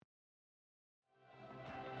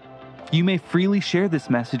You may freely share this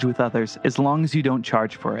message with others as long as you don't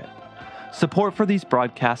charge for it. Support for these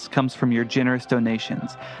broadcasts comes from your generous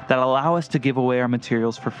donations that allow us to give away our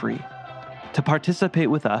materials for free. To participate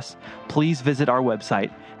with us, please visit our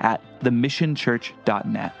website at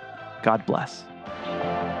themissionchurch.net. God bless.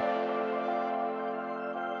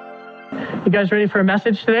 You guys ready for a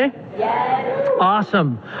message today? Yes.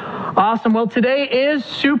 Awesome. Well, today is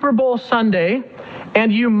Super Bowl Sunday,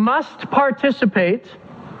 and you must participate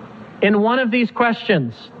in one of these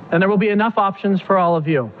questions. And there will be enough options for all of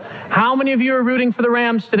you. How many of you are rooting for the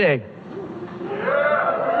Rams today?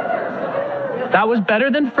 That was better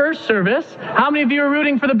than first service. How many of you are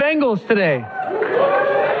rooting for the Bengals today?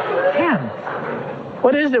 Man,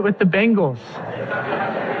 what is it with the Bengals?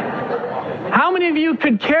 How many of you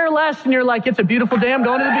could care less and you're like, it's a beautiful day, I'm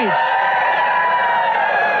going to the beach?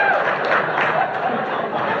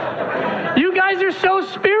 You guys are so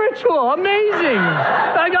spiritual. Amazing.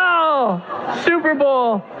 Like, oh, Super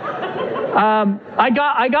Bowl. I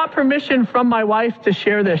got permission from my wife to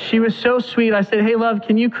share this. She was so sweet. I said, hey, love,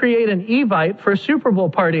 can you create an Evite for a Super Bowl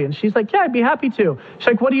party? And she's like, yeah, I'd be happy to. She's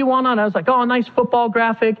like, what do you want on it? I was like, oh, a nice football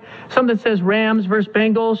graphic, something that says Rams versus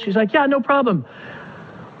Bengals. She's like, yeah, no problem.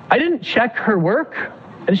 I didn't check her work,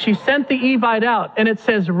 and she sent the Evite out, and it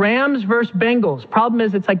says Rams versus Bengals. Problem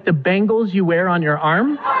is, it's like the bangles you wear on your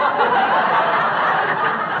arm,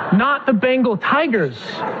 not the Bengal Tigers.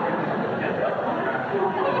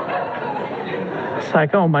 It's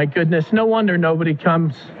like, oh my goodness, no wonder nobody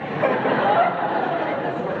comes.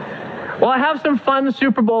 Well, I have some fun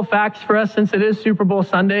Super Bowl facts for us since it is Super Bowl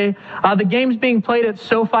Sunday. The game's being played at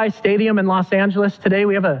SoFi Stadium in Los Angeles today.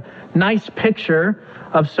 We have a nice picture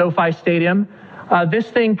of SoFi Stadium.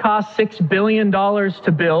 This thing cost $6 billion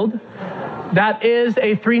to build. That is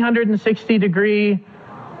a 360-degree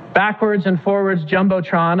backwards and forwards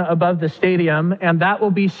jumbotron above the stadium, and that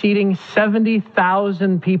will be seating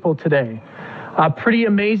 70,000 people today. Pretty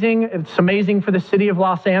amazing. It's amazing for the city of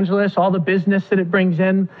Los Angeles, all the business that it brings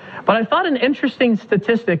in. But I thought an interesting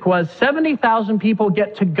statistic was 70,000 people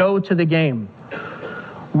get to go to the game.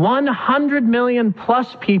 100 million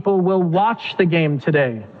plus people will watch the game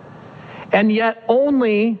today. And yet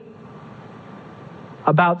only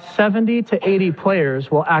about 70 to 80 players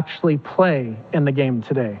will actually play in the game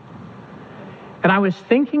today. And I was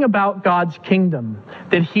thinking about God's kingdom,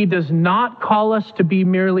 that He does not call us to be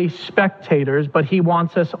merely spectators, but He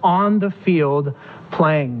wants us on the field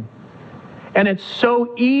playing. And it's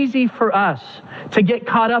so easy for us to get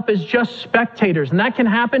caught up as just spectators. And that can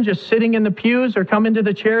happen just sitting in the pews or come into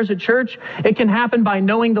the chairs at church. It can happen by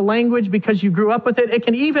knowing the language because you grew up with it. It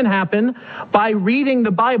can even happen by reading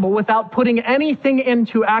the Bible without putting anything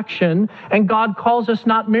into action. And God calls us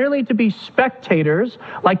not merely to be spectators,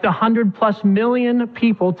 like the 100+ million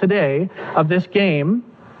people today of this game,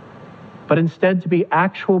 but instead to be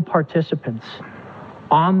actual participants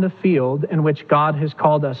on the field in which God has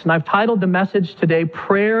called us. And I've titled the message today,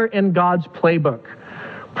 Prayer in God's Playbook.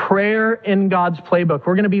 Prayer in God's Playbook.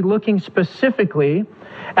 We're going to be looking specifically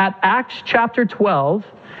at Acts chapter 12,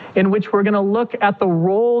 in which we're going to look at the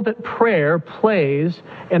role that prayer plays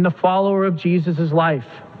in the follower of Jesus' life.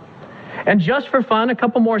 And just for fun, a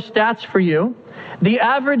couple more stats for you. The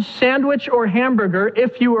average sandwich or hamburger,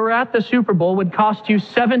 if you were at the Super Bowl, would cost you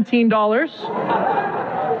 $17.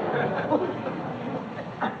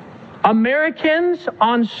 Americans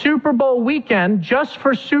on Super Bowl weekend, just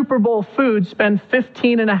for Super Bowl food, spend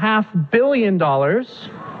 $15.5 billion.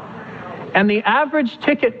 And the average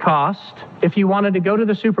ticket cost, if you wanted to go to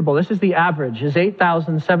the Super Bowl, this is the average, is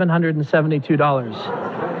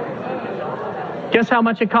 $8,772. Guess how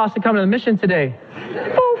much it costs to come to the mission today?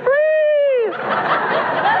 Oh,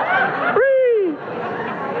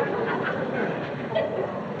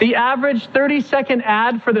 free! The average 30-second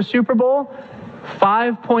ad for the Super Bowl,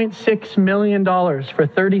 $5.6 million for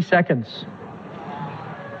 30 seconds.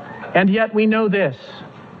 And yet we know this.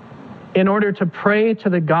 In order to pray to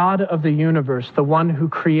the God of the universe, the one who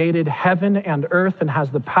created heaven and earth and has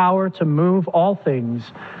the power to move all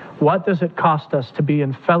things, what does it cost us to be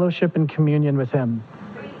in fellowship and communion with Him?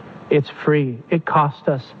 It's free. It costs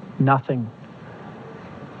us nothing.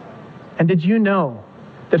 And did you know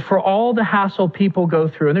that for all the hassle people go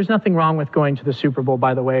through, and there's nothing wrong with going to the Super Bowl,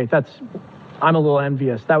 by the way, I'm a little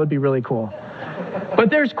envious. That would be really cool.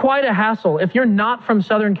 But there's quite a hassle. If you're not from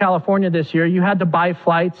Southern California this year, you had to buy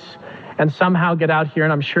flights, and somehow get out here,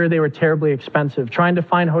 and I'm sure they were terribly expensive, trying to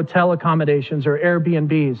find hotel accommodations or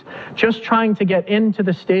Airbnbs, just trying to get into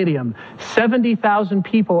the stadium. 70,000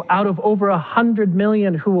 people out of over 100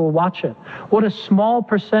 million who will watch it. What a small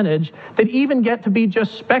percentage that even get to be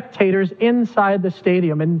just spectators inside the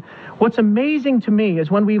stadium. And what's amazing to me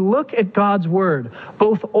is when we look at God's Word,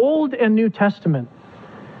 both Old and New Testament,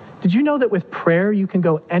 did you know that with prayer you can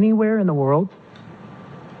go anywhere in the world?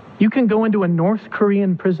 You can go into a North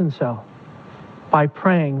Korean prison cell by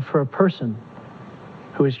praying for a person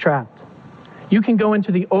who is trapped. You can go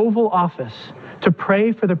into the Oval Office to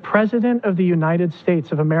pray for the President of the United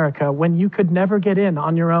States of America when you could never get in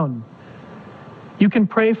on your own. You can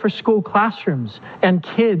pray for school classrooms and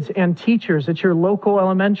kids and teachers at your local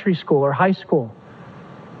elementary school or high school.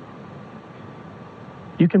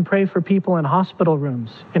 You can pray for people in hospital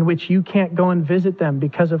rooms in which you can't go and visit them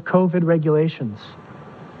because of COVID regulations.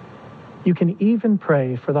 You can even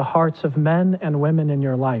pray for the hearts of men and women in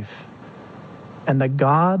your life. And the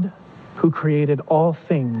God who created all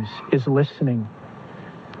things is listening.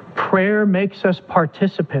 Prayer makes us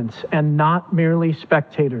participants and not merely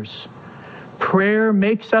spectators. Prayer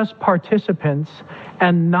makes us participants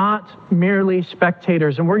and not merely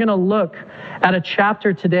spectators. And we're going to look at a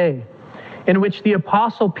chapter today in which the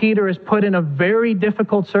Apostle Peter is put in a very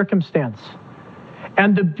difficult circumstance.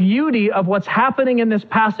 And the beauty of what's happening in this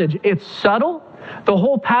passage, it's subtle. The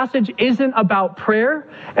whole passage isn't about prayer,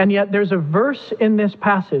 and yet there's a verse in this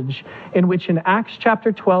passage in which in Acts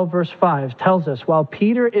chapter 12, verse 5 tells us, while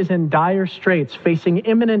Peter is in dire straits, facing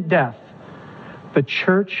imminent death, the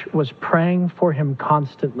church was praying for him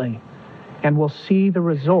constantly. And we'll see the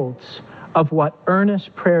results of what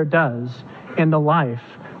earnest prayer does in the life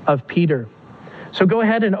of Peter. So go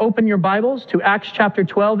ahead and open your Bibles to Acts chapter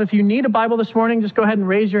 12. If you need a Bible this morning, just go ahead and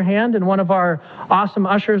raise your hand, and one of our awesome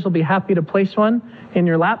ushers will be happy to place one in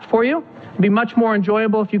your lap for you. It'll be much more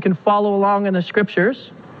enjoyable if you can follow along in the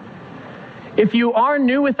scriptures. If you are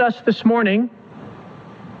new with us this morning,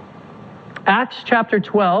 Acts chapter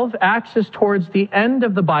 12, Acts is towards the end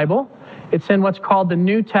of the Bible. It's in what's called the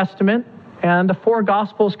New Testament, and the four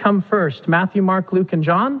Gospels come first: Matthew, Mark, Luke, and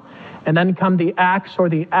John. And then come the acts or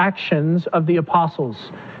the actions of the apostles.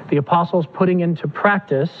 The apostles putting into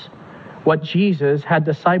practice what Jesus had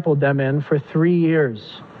discipled them in for 3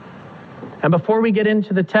 years. And before we get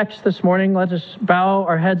into the text this morning, let us bow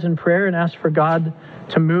our heads in prayer and ask for God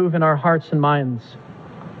to move in our hearts and minds.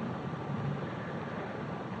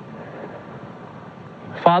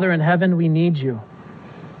 Father in heaven, we need you.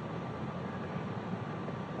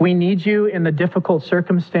 We need you in the difficult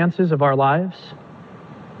circumstances of our lives.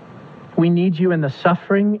 We need you in the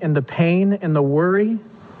suffering, in the pain, in the worry,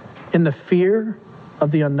 in the fear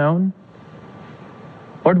of the unknown.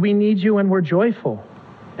 Lord, we need you when we're joyful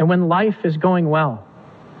and when life is going well.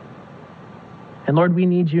 And Lord, we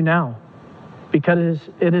need you now, because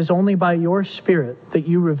it is only by your Spirit that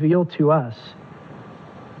you reveal to us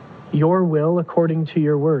your will according to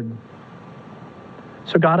your word.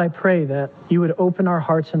 So God, I pray that you would open our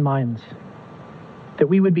hearts and minds, that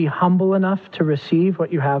we would be humble enough to receive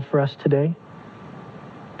what you have for us today,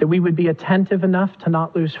 that we would be attentive enough to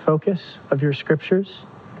not lose focus of your scriptures,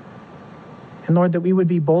 and Lord, that we would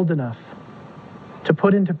be bold enough to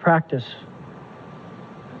put into practice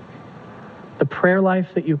the prayer life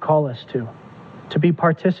that you call us to be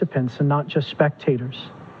participants and not just spectators.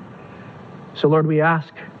 So Lord, we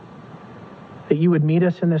ask that you would meet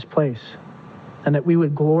us in this place and that we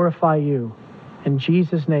would glorify you in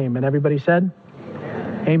Jesus' name. And everybody said,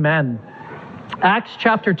 Amen. Acts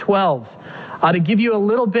chapter 12. To give you a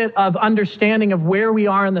little bit of understanding of where we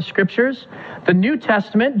are in the scriptures, the New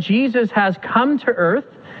Testament, Jesus has come to earth.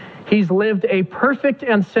 He's lived a perfect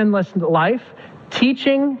and sinless life,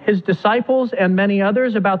 teaching his disciples and many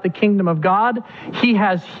others about the kingdom of God. He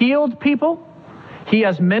has healed people. He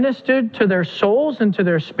has ministered to their souls and to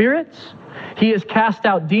their spirits. He has cast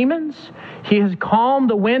out demons. He has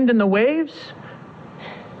calmed the wind and the waves.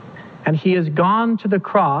 And he has gone to the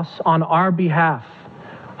cross on our behalf.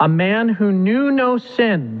 A man who knew no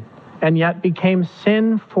sin and yet became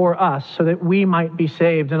sin for us so that we might be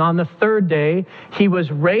saved. And on the third day, he was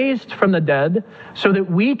raised from the dead so that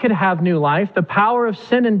we could have new life, the power of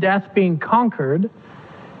sin and death being conquered.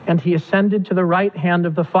 And he ascended to the right hand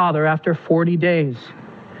of the Father after 40 days.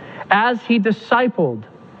 As he discipled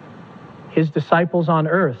his disciples on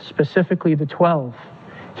earth, specifically the 12,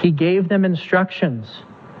 he gave them instructions.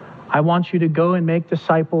 I want you to go and make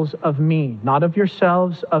disciples of me, not of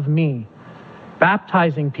yourselves, of me,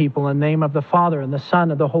 baptizing people in the name of the Father and the Son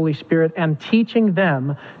and the Holy Spirit, and teaching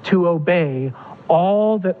them to obey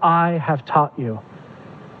all that I have taught you.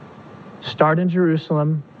 Start in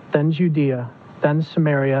Jerusalem, then Judea, then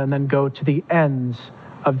Samaria, and then go to the ends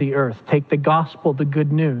of the earth. Take the gospel, the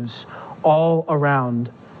good news, all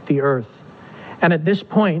around the earth. And at this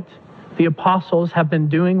point, the apostles have been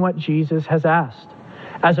doing what Jesus has asked.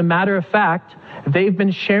 As a matter of fact, they've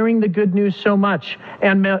been sharing the good news so much,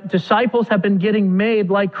 and disciples have been getting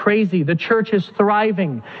made like crazy. The church is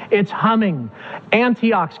thriving. It's humming.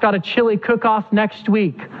 Antioch's got a chili cook-off next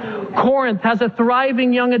week. Corinth has a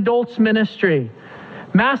thriving young adults ministry.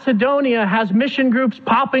 Macedonia has mission groups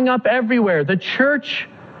popping up everywhere. The church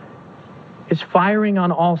is firing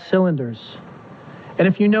on all cylinders. And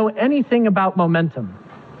if you know anything about momentum,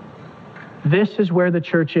 this is where the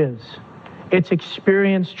church is. It's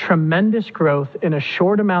experienced tremendous growth in a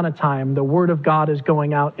short amount of time. The word of God is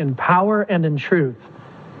going out in power and in truth.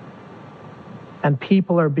 And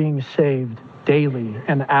people are being saved daily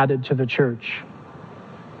and added to the church.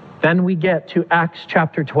 Then we get to Acts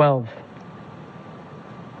chapter 12.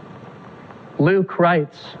 Luke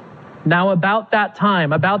writes, now about that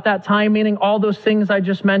time meaning all those things I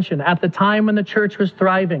just mentioned, at the time when the church was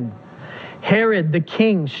thriving, Herod the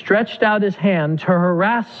king stretched out his hand to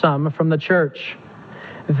harass some from the church.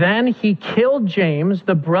 Then he killed James,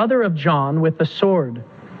 the brother of John, with the sword.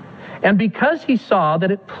 And because he saw that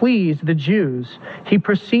it pleased the Jews, he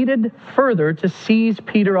proceeded further to seize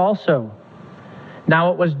Peter also.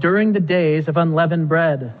 Now it was during the days of unleavened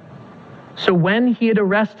bread. So when he had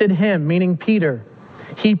arrested him, meaning Peter,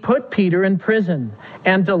 he put Peter in prison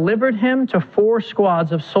and delivered him to 4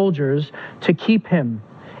 squads of soldiers to keep him,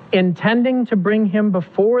 intending to bring him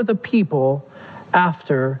before the people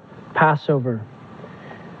after Passover.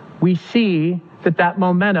 We see that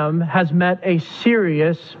momentum has met a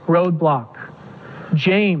serious roadblock.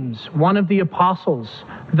 James, one of the apostles,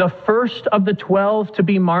 the first of the 12 to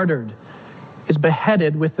be martyred, is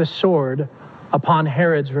beheaded with the sword upon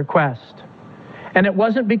Herod's request. And it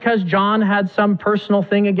wasn't because John had some personal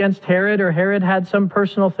thing against Herod, or Herod had some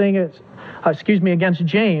personal thing against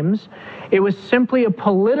James. It was simply a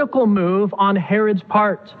political move on Herod's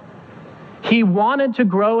part. He wanted to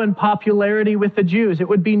grow in popularity with the Jews. It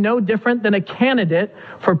would be no different than a candidate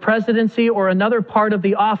for presidency or another part of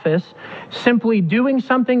the office simply doing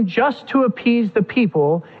something just to appease the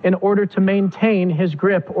people in order to maintain his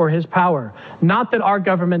grip or his power. Not that our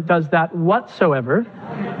government does that whatsoever.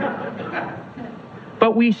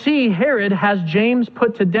 But we see Herod has James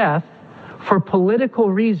put to death for political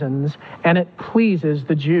reasons, and it pleases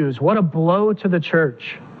the Jews. What a blow to the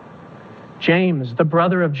church. James, the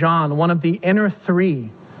brother of John, one of the inner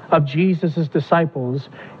 3 of Jesus' disciples,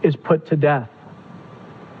 is put to death.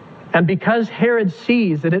 And because Herod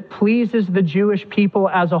sees that it pleases the Jewish people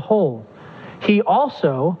as a whole, he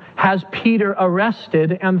also has Peter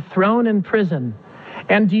arrested and thrown in prison.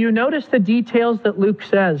 And do you notice the details that Luke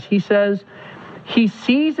says? He says, he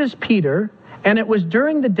seizes Peter, and it was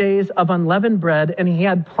during the days of unleavened bread, and he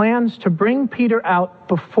had plans to bring Peter out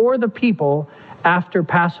before the people after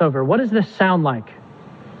Passover. What does this sound like?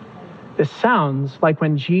 This sounds like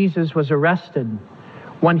when Jesus was arrested,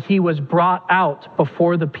 when he was brought out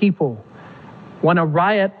before the people, when a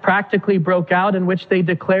riot practically broke out in which they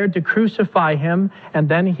declared to crucify him, and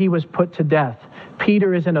then he was put to death.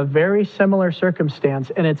 Peter is in a very similar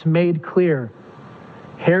circumstance, and it's made clear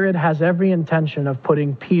Herod has every intention of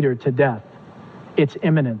putting Peter to death. It's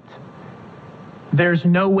imminent. There's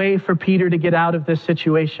no way for Peter to get out of this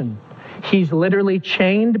situation. He's literally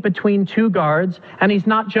chained between 2 guards, and he's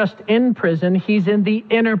not just in prison, he's in the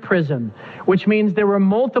inner prison, which means there were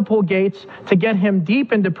multiple gates to get him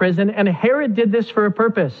deep into prison, and Herod did this for a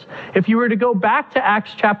purpose. If you were to go back to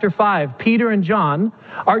Acts chapter 5, Peter and John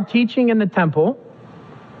are teaching in the temple,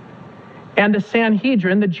 and the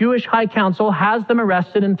Sanhedrin, the Jewish high council, has them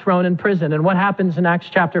arrested and thrown in prison. And what happens in Acts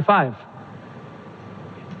chapter 5?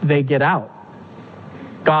 They get out.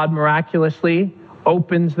 God miraculously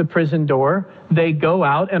opens the prison door. They go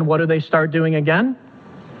out, and what do they start doing again?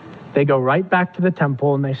 They go right back to the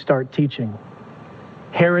temple and they start teaching.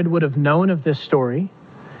 Herod would have known of this story,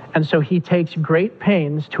 and so he takes great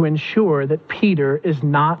pains to ensure that Peter is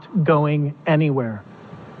not going anywhere.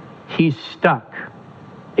 He's stuck.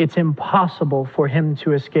 It's impossible for him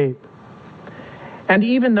to escape. And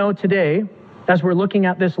even though today, as we're looking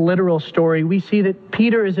at this literal story, we see that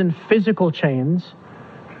Peter is in physical chains,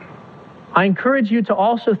 I encourage you to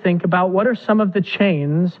also think about what are some of the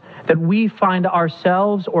chains that we find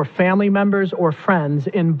ourselves or family members or friends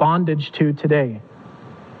in bondage to today.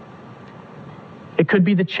 It could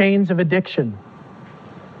be the chains of addiction.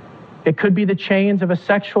 It could be the chains of a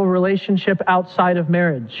sexual relationship outside of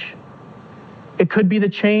marriage. It could be the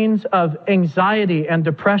chains of anxiety and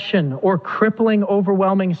depression or crippling,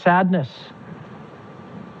 overwhelming sadness.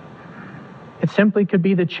 It simply could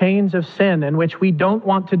be the chains of sin in which we don't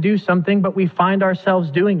want to do something, but we find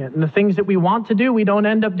ourselves doing it. And the things that we want to do, we don't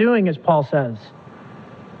end up doing, as Paul says.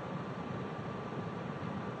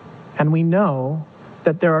 And we know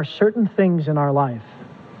that there are certain things in our life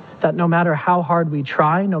that no matter how hard we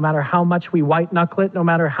try, no matter how much we white-knuckle it, no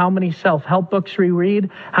matter how many self-help books we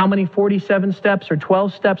read, how many 47 steps or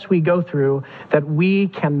 12 steps we go through, that we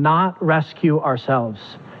cannot rescue ourselves.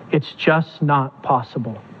 It's just not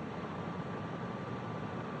possible.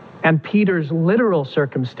 And Peter's literal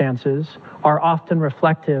circumstances are often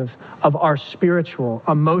reflective of our spiritual,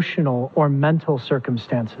 emotional, or mental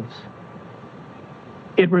circumstances.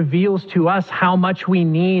 It reveals to us how much we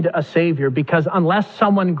need a Savior, because unless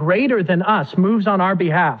someone greater than us moves on our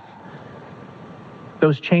behalf,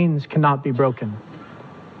 those chains cannot be broken.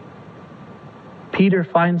 Peter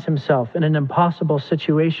finds himself in an impossible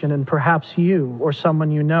situation, and perhaps you or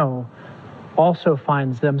someone you know also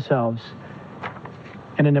finds themselves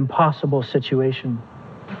in an impossible situation.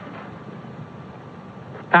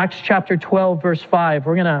 Acts chapter 12, verse 5.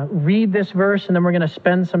 We're going to read this verse and then we're going to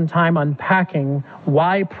spend some time unpacking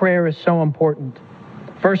why prayer is so important.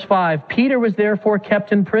 Verse 5, Peter was therefore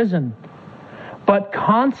kept in prison, but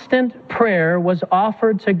constant prayer was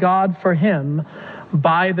offered to God for him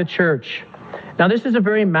by the church. Now, this is a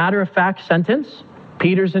very matter-of-fact sentence.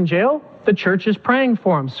 Peter's in jail. The church is praying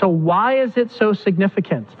for him. So why is it so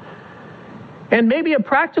significant? And maybe a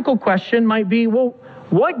practical question might be, well,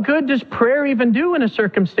 what good does prayer even do in a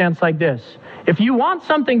circumstance like this? If you want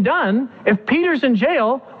something done, if Peter's in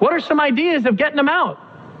jail, what are some ideas of getting him out?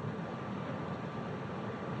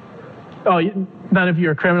 Oh, none of you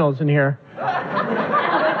are criminals in here.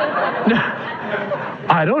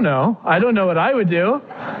 I don't know. I don't know what I would do.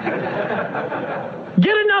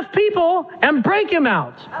 Get enough people and break him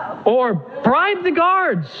out. Or bribe the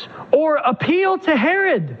guards. Or appeal to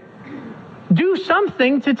Herod. Do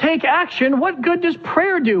something to take action. What good does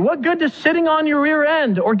prayer do? What good does sitting on your rear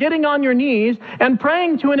end or getting on your knees and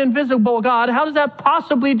praying to an invisible God, how does that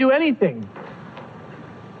possibly do anything?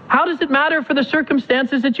 How does it matter for the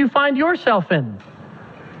circumstances that you find yourself in?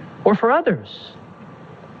 Or for others?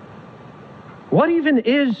 What even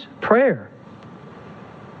is prayer?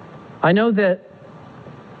 I know that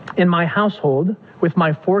in my household, with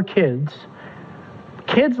my 4 kids,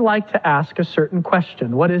 kids like to ask a certain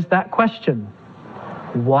question. What is that question?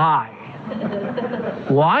 Why?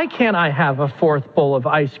 Why can't I have a 4th bowl of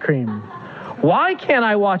ice cream? Why can't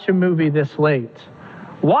I watch a movie this late?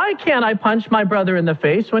 Why can't I punch my brother in the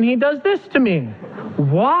face when he does this to me?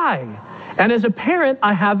 Why? And as a parent,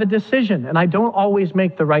 I have a decision, and I don't always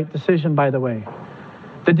make the right decision, by the way.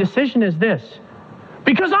 The decision is this: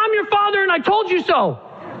 because I'm your father and I told you so.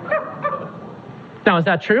 Now, is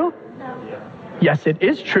that true? Yes, it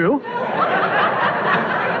is true.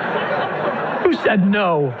 Who said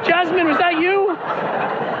no? Jasmine, was that you?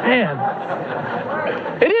 Man.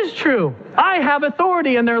 It is true. I have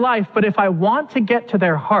authority in their life, but if I want to get to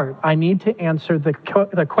their heart, I need to answer the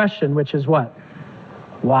question, which is what?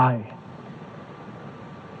 Why?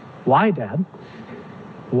 Why, Dad?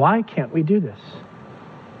 Why can't we do this?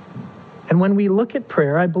 And when we look at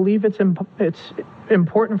prayer, I believe it's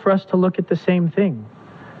important for us to look at the same thing.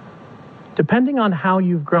 Depending on how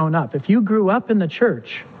you've grown up. If you grew up in the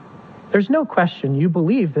church, there's no question you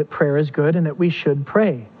believe that prayer is good and that we should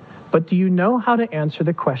pray. But do you know how to answer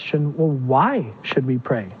the question, well, why should we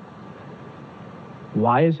pray?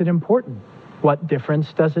 Why is it important? What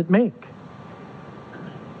difference does it make?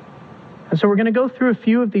 And so we're going to go through a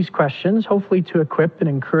few of these questions, hopefully to equip and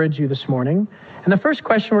encourage you this morning. And the first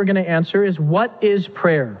question we're going to answer is, what is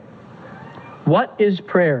prayer? What is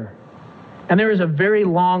prayer? And there is a very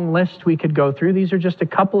long list we could go through. These are just a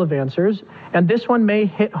couple of answers. And this one may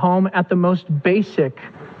hit home at the most basic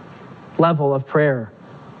level of prayer.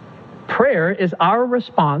 Prayer is our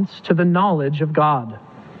response to the knowledge of God.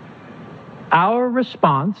 Our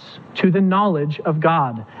response to the knowledge of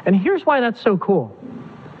God. And here's why that's so cool.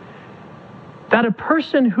 That a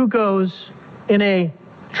person who goes in a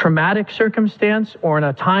traumatic circumstance or in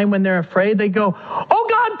a time when they're afraid, they go, "Oh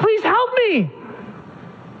God, please help me."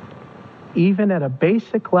 Even at a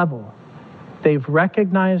basic level, they've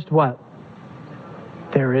recognized what?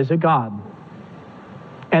 There is a God.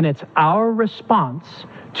 And it's our response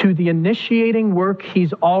to the initiating work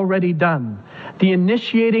He's already done. The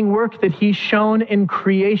initiating work that He's shown in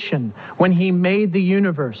creation when He made the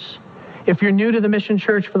universe. If you're new to the Mission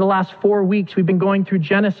Church, for the last 4 weeks, we've been going through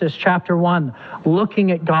Genesis chapter 1,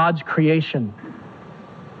 looking at God's creation.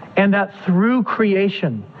 And that through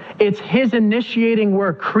creation, it's His initiating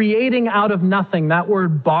work, creating out of nothing, that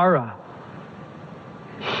word bara.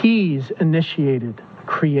 He's initiated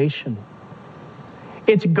creation.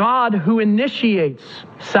 It's God who initiates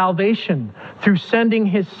salvation through sending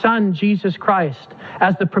his Son, Jesus Christ,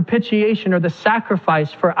 as the propitiation or the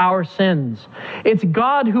sacrifice for our sins. It's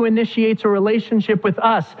God who initiates a relationship with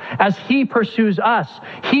us as he pursues us.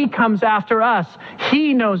 He comes after us.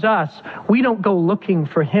 He knows us. We don't go looking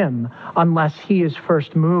for him unless he is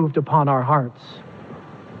first moved upon our hearts.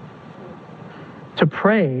 To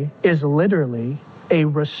pray is literally a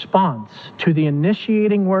response to the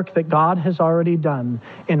initiating work that God has already done,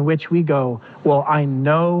 in which we go, well, I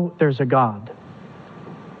know there's a God.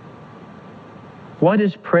 What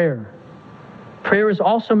is prayer? Prayer is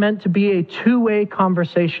also meant to be a two-way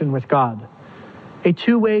conversation with God. A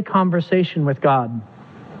two-way conversation with God.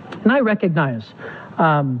 And I recognize,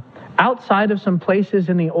 outside of some places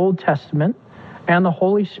in the Old Testament, and the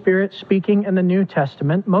Holy Spirit speaking in the New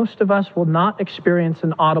Testament, most of us will not experience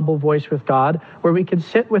an audible voice with God where we could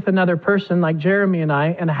sit with another person like Jeremy and I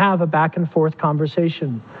and have a back and forth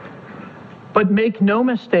conversation. But make no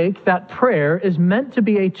mistake that prayer is meant to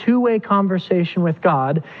be a two-way conversation with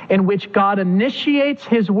God in which God initiates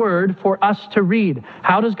his word for us to read.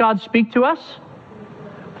 How does God speak to us?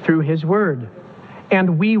 Through his word.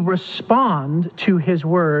 And we respond to his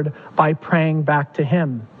word by praying back to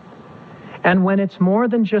him. And when it's more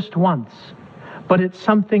than just once, but it's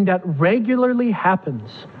something that regularly happens,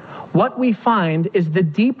 what we find is the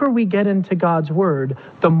deeper we get into God's word,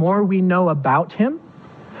 the more we know about him,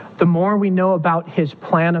 the more we know about his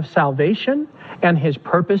plan of salvation and his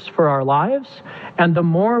purpose for our lives, and the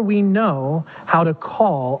more we know how to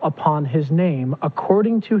call upon his name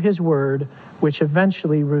according to his word, which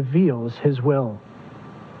eventually reveals his will.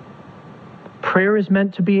 Prayer is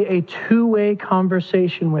meant to be a two-way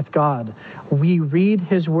conversation with God. We read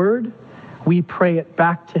his word, we pray it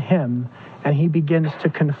back to him, and he begins to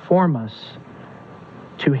conform us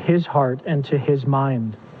to his heart and to his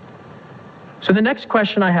mind. So the next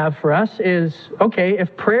question I have for us is, okay,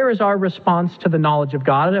 if prayer is our response to the knowledge of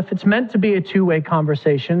God, and if it's meant to be a two-way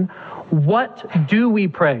conversation, what do we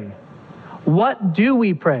pray? What do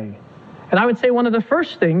we pray? And I would say one of the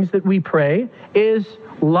first things that we pray is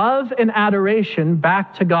love and adoration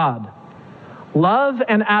back to God. Love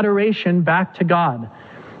and adoration back to God.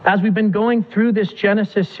 As we've been going through this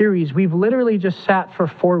Genesis series, we've literally just sat for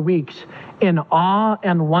 4 weeks in awe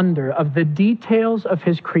and wonder of the details of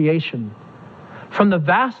his creation. From the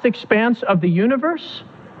vast expanse of the universe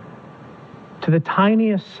to the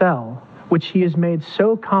tiniest cell, which he has made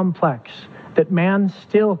so complex that man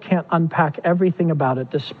still can't unpack everything about it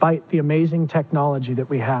despite the amazing technology that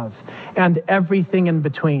we have, and everything in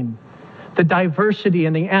between. The diversity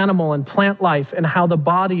in the animal and plant life and how the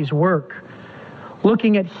bodies work.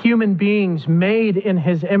 Looking at human beings made in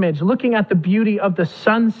his image, looking at the beauty of the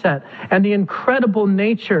sunset and the incredible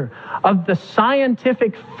nature of the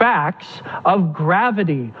scientific facts of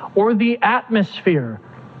gravity or the atmosphere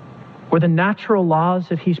or the natural laws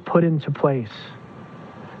that he's put into place.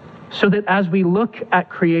 So that as we look at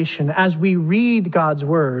creation, as we read God's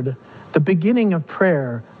word, the beginning of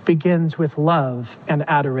prayer begins with love and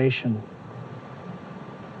adoration.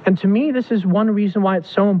 And to me, this is one reason why it's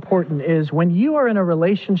so important, is when you are in a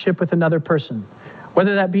relationship with another person,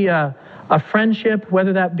 whether that be a friendship,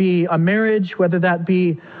 whether that be a marriage, whether that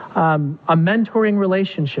be a mentoring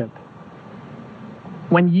relationship,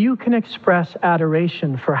 when you can express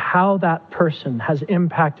adoration for how that person has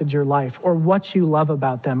impacted your life, or what you love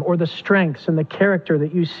about them, or the strengths and the character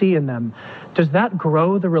that you see in them, does that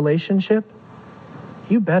grow the relationship?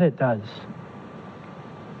 You bet it does.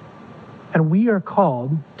 And we are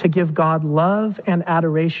called to give God love and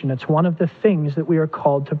adoration. It's one of the things that we are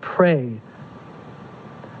called to pray.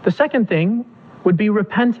 The second thing would be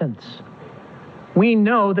repentance. We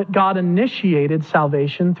know that God initiated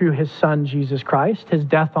salvation through his Son, Jesus Christ, his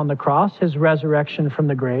death on the cross, his resurrection from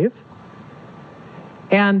the grave.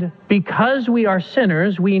 And because we are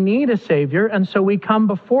sinners, we need a Savior, and so we come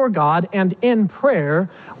before God, and in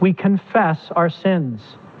prayer, we confess our sins.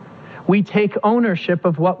 We take ownership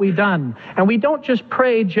of what we've done. And we don't just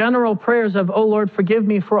pray general prayers of, oh Lord, forgive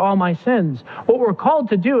me for all my sins. What we're called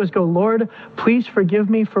to do is go, Lord, please forgive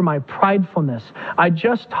me for my pridefulness. I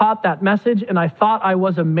just taught that message and I thought I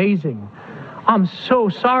was amazing. I'm so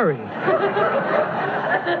sorry.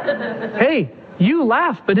 Hey, you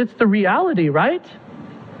laugh, but it's the reality, right?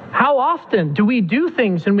 How often do we do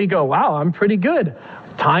things and we go, wow, I'm pretty good.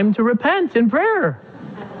 Time to repent in prayer.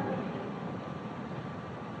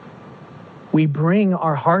 We bring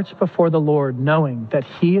our hearts before the Lord knowing that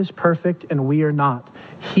he is perfect and we are not.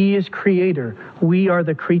 He is creator. We are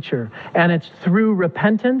the creature. And it's through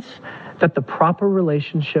repentance that the proper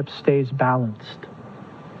relationship stays balanced.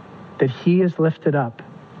 That he is lifted up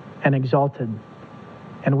and exalted.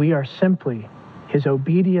 And we are simply his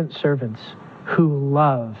obedient servants who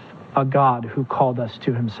love a God who called us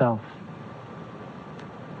to himself.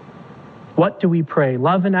 What do we pray?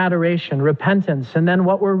 Love and adoration, repentance, and then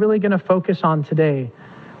what we're really going to focus on today,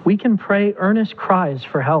 we can pray earnest cries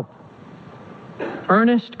for help.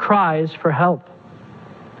 Earnest cries for help.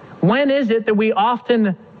 When is it that we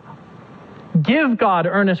often give God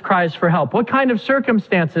earnest cries for help? What kind of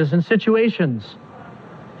circumstances and situations?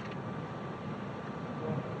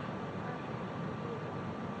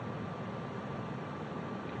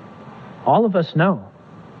 All of us know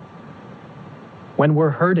when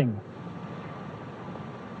we're hurting,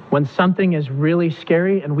 when something is really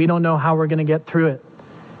scary and we don't know how we're going to get through it,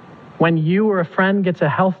 when you or a friend gets a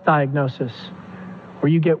health diagnosis, or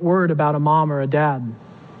you get word about a mom or a dad,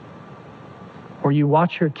 or you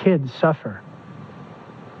watch your kids suffer,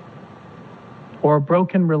 or a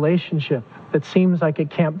broken relationship that seems like it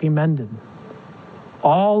can't be mended.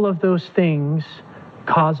 All of those things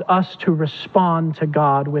cause us to respond to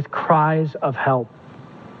God with cries of help.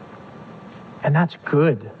 And that's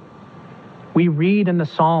good. We read in the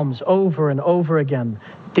Psalms over and over again,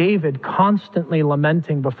 David constantly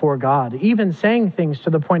lamenting before God, even saying things to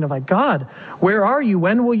the point of like, God, where are you?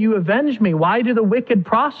 When will you avenge me? Why do the wicked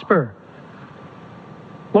prosper?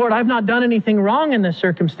 Lord, I've not done anything wrong in this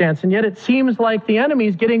circumstance, and yet it seems like the enemy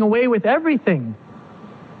is getting away with everything.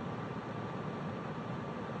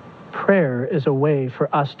 Prayer is a way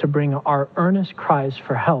for us to bring our earnest cries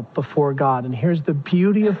for help before God. And here's the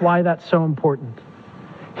beauty of why that's so important.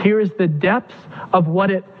 Here is the depth of what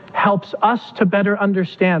it helps us to better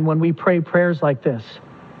understand when we pray prayers like this.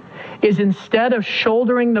 Is instead of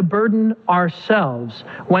shouldering the burden ourselves,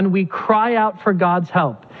 when we cry out for God's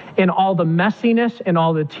help, in all the messiness, in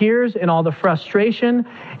all the tears, in all the frustration,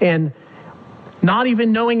 and not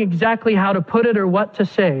even knowing exactly how to put it or what to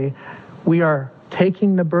say, we are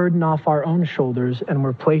taking the burden off our own shoulders and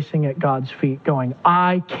we're placing it at God's feet going,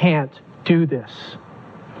 I can't do this.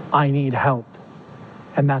 I need help.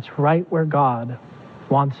 And that's right where God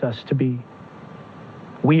wants us to be.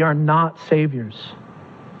 We are not saviors.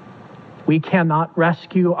 We cannot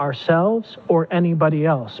rescue ourselves or anybody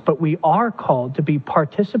else, but we are called to be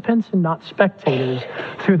participants and not spectators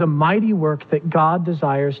through the mighty work that God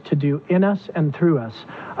desires to do in us and through us,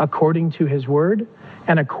 according to his word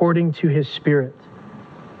and according to his Spirit.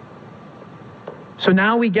 So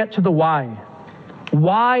now we get to the why.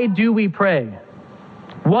 Why do we pray?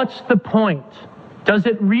 What's the point? Does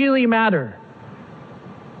it really matter?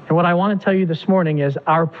 And what I want to tell you this morning is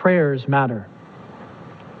our prayers matter.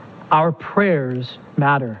 Our prayers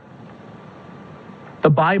matter. The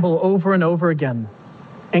Bible over and over again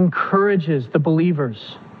encourages the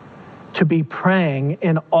believers to be praying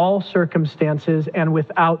in all circumstances and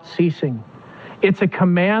without ceasing. It's a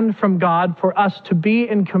command from God for us to be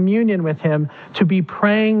in communion with him, to be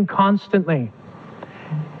praying constantly.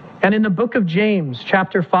 And in the book of James,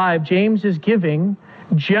 chapter 5, James is giving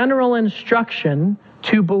general instruction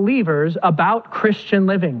to believers about Christian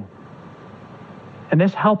living. And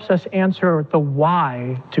this helps us answer the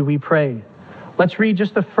why do we pray. Let's read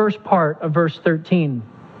just the first part of verse 13.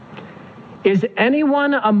 Is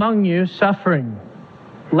anyone among you suffering?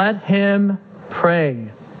 Let him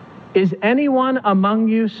pray. Is anyone among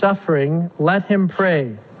you suffering? Let him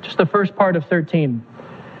pray. Just the first part of 13.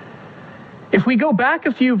 If we go back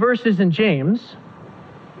a few verses in James,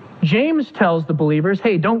 James tells the believers,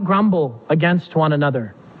 hey, don't grumble against one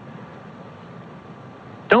another.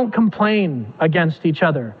 Don't complain against each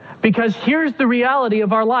other. Because here's the reality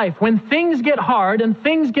of our life. When things get hard and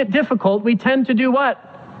things get difficult, we tend to do what?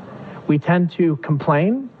 We tend to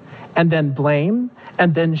complain and then blame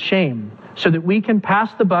and then shame so that we can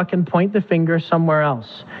pass the buck and point the finger somewhere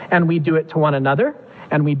else. And we do it to one another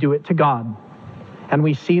and we do it to God. And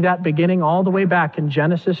we see that beginning all the way back in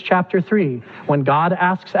Genesis chapter 3 when God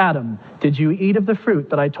asks Adam, did you eat of the fruit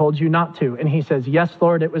that I told you not to? And he says, yes,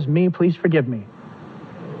 Lord, it was me. Please forgive me.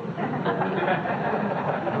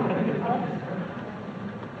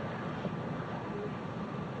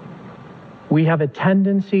 We have a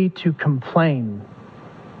tendency to complain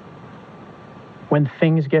when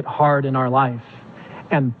things get hard in our life.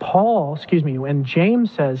 And when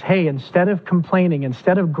James says, hey, instead of complaining,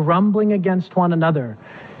 instead of grumbling against one another,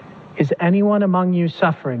 is anyone among you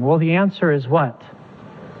suffering? Well, the answer is what?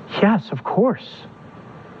 Yes, of course.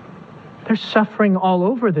 There's suffering all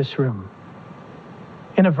over this room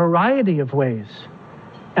in a variety of ways.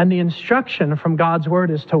 And the instruction from God's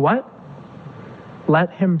word is to what?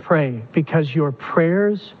 Let him pray, because your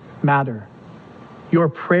prayers matter. Your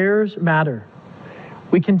prayers matter.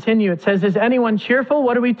 We continue. It says, is anyone cheerful?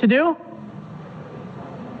 What are we to do?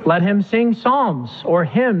 Let him sing psalms or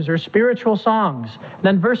hymns or spiritual songs.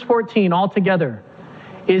 Then verse 14, all together.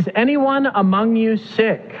 Is anyone among you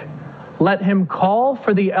sick? Let him call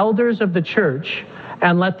for the elders of the church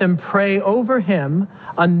and let them pray over him,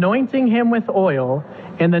 anointing him with oil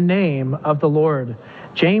in the name of the Lord.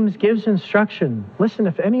 James gives instruction. Listen,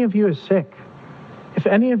 if any of you is sick, if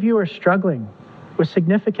any of you are struggling with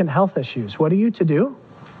significant health issues, what are you to do?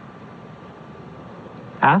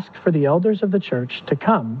 Ask for the elders of the church to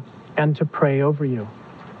come and to pray over you.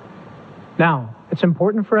 Now, it's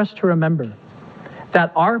important for us to remember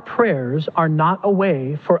that our prayers are not a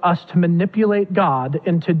way for us to manipulate God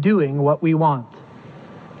into doing what we want.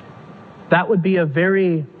 That would be a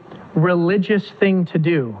very religious thing to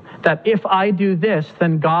do, that if I do this,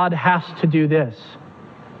 then God has to do this.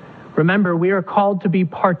 Remember, we are called to be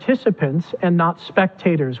participants and not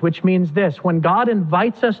spectators, which means this: when God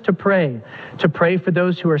invites us to pray for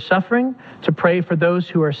those who are suffering, to pray for those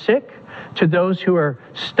who are sick, to those who are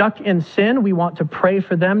stuck in sin, we want to pray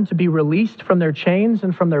for them to be released from their chains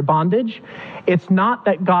and from their bondage. It's not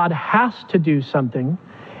that God has to do something.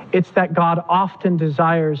 It's that God often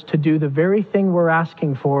desires to do the very thing we're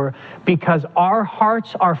asking for, because our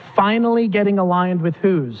hearts are finally getting aligned with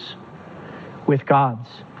whose? With God's.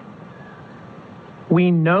 We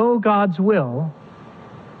know God's will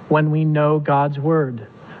when we know God's word.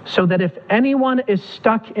 So that if anyone is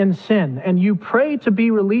stuck in sin and you pray to be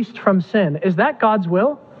released from sin, is that God's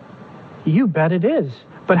will? You bet it is.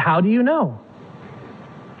 But how do you know?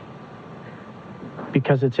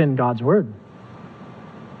 Because it's in God's word.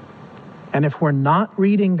 And if we're not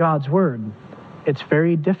reading God's word, it's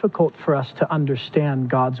very difficult for us to understand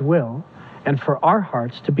God's will and for our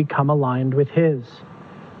hearts to become aligned with his.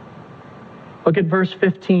 Look at verse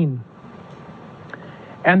 15.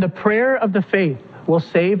 And the prayer of the faith will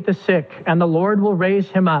save the sick, and the Lord will raise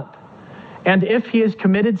him up. And if he has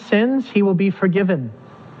committed sins, he will be forgiven.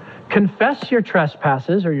 Confess your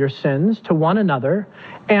trespasses or your sins to one another,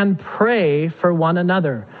 and pray for one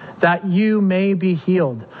another, that you may be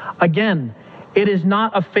healed. Again, it is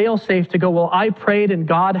not a fail-safe to go, well, I prayed and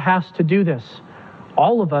God has to do this.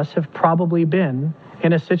 All of us have probably been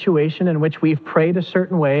in a situation in which we've prayed a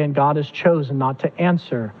certain way and God has chosen not to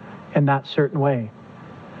answer in that certain way.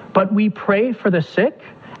 But we pray for the sick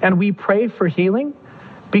and we pray for healing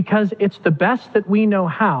because it's the best that we know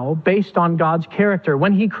how based on God's character.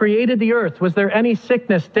 When he created the earth, was there any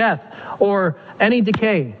sickness, death, or any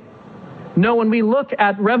decay? No, when we look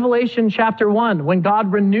at Revelation chapter 1, when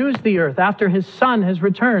God renews the earth after his Son has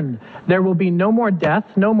returned, there will be no more death,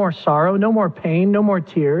 no more sorrow, no more pain, no more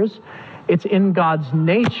tears. It's in God's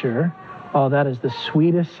nature. Oh, that is the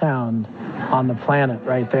sweetest sound on the planet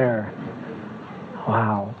right there.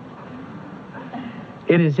 Wow.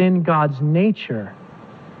 It is in God's nature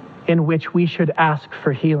in which we should ask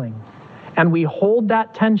for healing. And we hold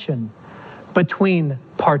that tension between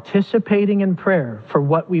participating in prayer for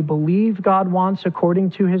what we believe God wants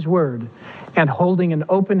according to his word and holding an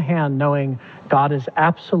open hand knowing God is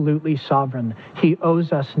absolutely sovereign. He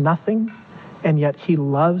owes us nothing, and yet he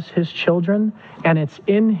loves his children, and it's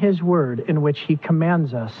in his word in which he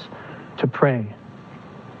commands us to pray.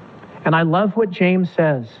 And I love what James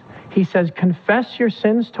says. He says, confess your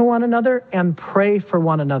sins to one another and pray for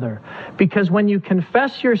one another. Because when you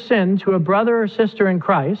confess your sin to a brother or sister in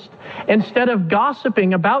Christ, instead of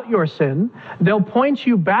gossiping about your sin, they'll point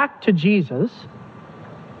you back to Jesus.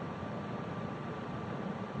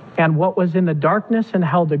 And what was in the darkness and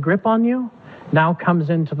held a grip on you now comes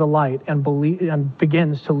into the light and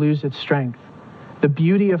begins to lose its strength. The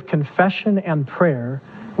beauty of confession and prayer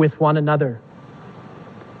with one another.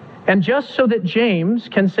 And just so that James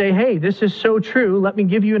can say, hey, this is so true, let me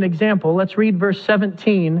give you an example. Let's read verse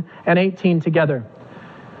 17 and 18 together.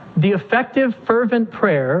 The effective, fervent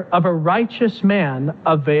prayer of a righteous man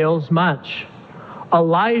avails much.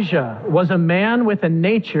 Elijah was a man with a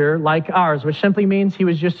nature like ours, which simply means he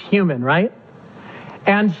was just human, right?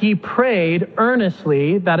 And he prayed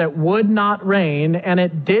earnestly that it would not rain, and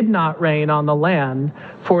it did not rain on the land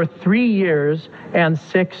for 3 years and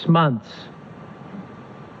 6 months.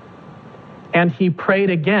 And he prayed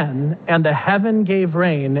again, and the heaven gave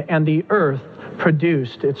rain, and the earth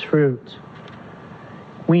produced its fruit.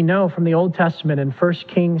 We know from the Old Testament in 1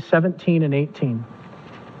 Kings 17 and 18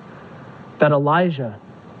 that Elijah,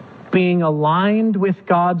 being aligned with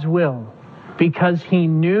God's will, because he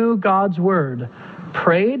knew God's word,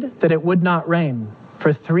 prayed that it would not rain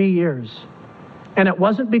for 3 years. And it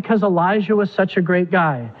wasn't because Elijah was such a great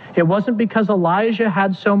guy. It wasn't because Elijah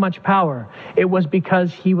had so much power. It was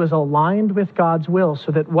because he was aligned with God's will,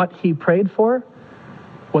 so that what he prayed for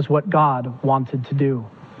was what God wanted to do.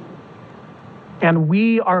 And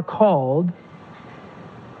we are called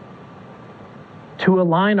to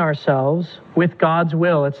align ourselves with God's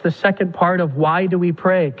will. It's the second part of why do we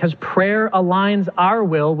pray? Because prayer aligns our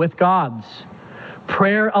will with God's.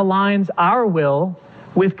 Prayer aligns our will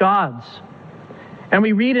with God's. And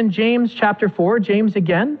we read in James chapter 4, James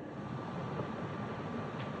again,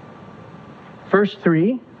 verse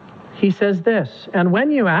 3, he says this, "And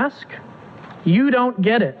when you ask, you don't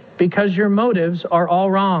get it because your motives are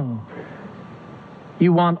all wrong.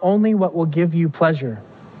 You want only what will give you pleasure."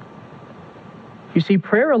 You see,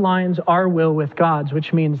 prayer aligns our will with God's,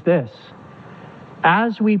 which means this.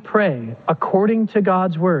 As we pray according to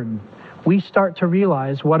God's word, we start to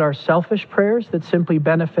realize what are selfish prayers that simply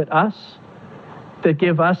benefit us, that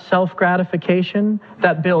give us self-gratification,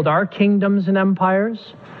 that build our kingdoms and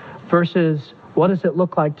empires, versus what does it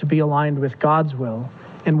look like to be aligned with God's will,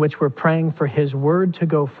 in which we're praying for His word to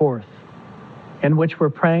go forth, in which we're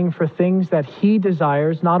praying for things that He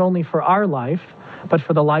desires, not only for our life, but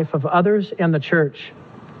for the life of others and the church.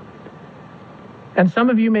 And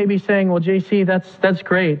some of you may be saying, well, JC, that's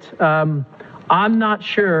great. I'm not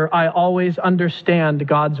sure I always understand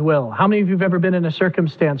God's will. How many of you have ever been in a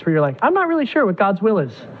circumstance where you're like, I'm not really sure what God's will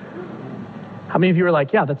is? How many of you are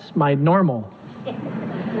like, yeah, that's my normal?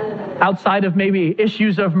 Outside of maybe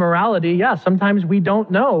issues of morality, yeah, sometimes we don't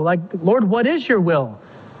know. Like, Lord, what is your will?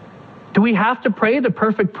 Do we have to pray the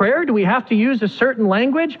perfect prayer? Do we have to use a certain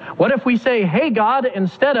language? What if we say, hey, God,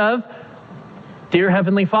 instead of, dear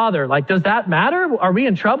Heavenly Father? Like, does that matter? Are we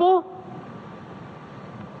in trouble?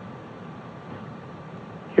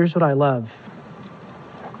 Here's what I love.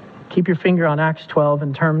 Keep your finger on Acts 12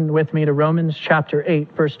 and turn with me to Romans chapter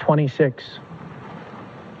 8, verse 26.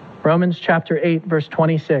 Romans chapter 8, verse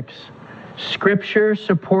 26. Scripture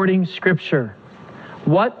supporting Scripture.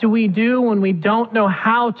 What do we do when we don't know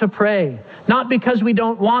how to pray? Not because we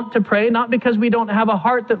don't want to pray, not because we don't have a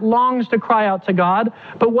heart that longs to cry out to God,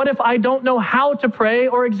 but what if I don't know how to pray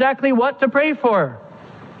or exactly what to pray for?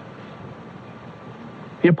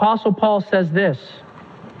 The Apostle Paul says this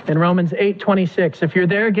in Romans 8:26. If you're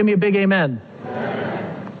there, give me a big amen.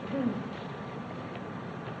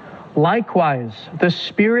 Likewise, the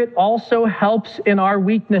Spirit also helps in our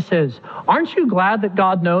weaknesses. Aren't you glad that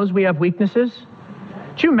God knows we have weaknesses?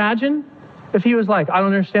 Could you imagine if He was like, I don't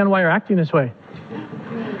understand why you're acting this way?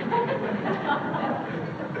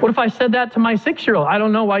 What if I said that to my 6-year-old? I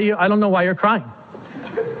don't know why you're crying.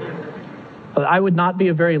 I would not be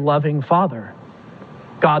a very loving father.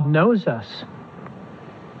 God knows us.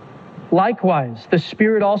 Likewise, the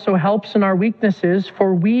Spirit also helps in our weaknesses,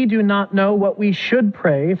 for we do not know what we should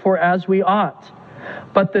pray for as we ought.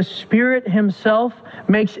 But the Spirit Himself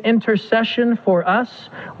makes intercession for us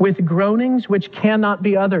with groanings which cannot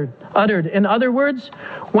be uttered. In other words,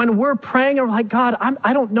 when we're praying and we're like, God,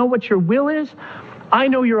 I don't know what your will is. I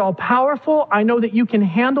know you're all powerful. I know that you can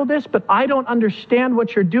handle this, but I don't understand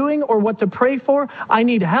what you're doing or what to pray for. I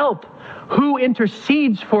need help. Who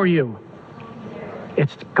intercedes for you?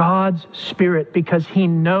 It's God's Spirit, because He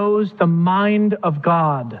knows the mind of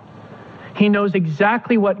God. He knows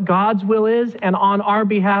exactly what God's will is, and on our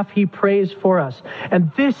behalf, He prays for us. And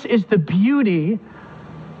this is the beauty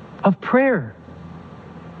of prayer.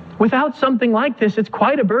 Without something like this, it's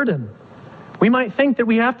quite a burden. We might think that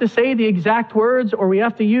we have to say the exact words, or we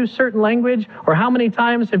have to use certain language, or how many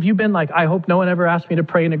times have you been like, I hope no one ever asked me to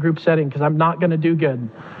pray in a group setting because I'm not going to do good.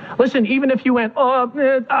 Listen, even if you went,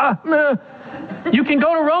 you can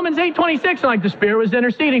go to Romans 8:26 and like, the Spirit was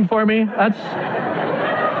interceding for me. That's...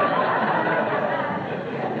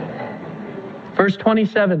 Verse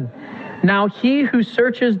 27, now He who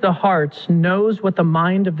searches the hearts knows what the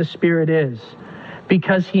mind of the Spirit is,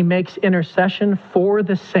 because He makes intercession for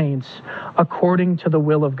the saints according to the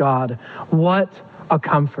will of God. What a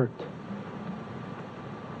comfort.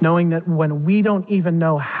 Knowing that when we don't even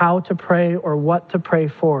know how to pray or what to pray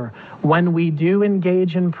for, when we do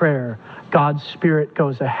engage in prayer, God's Spirit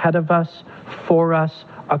goes ahead of us, for us,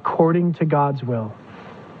 according to God's will.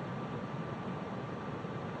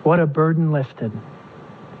 What a burden lifted.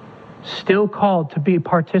 Still called to be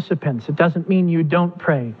participants. It doesn't mean you don't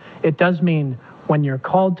pray. It does mean when you're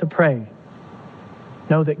called to pray,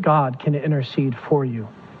 know that God can intercede for you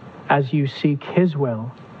as you seek His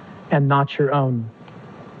will and not your own.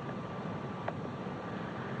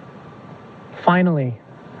 Finally,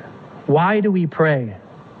 why do we pray?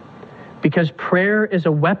 Because prayer is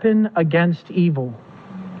a weapon against evil.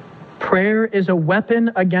 Prayer is a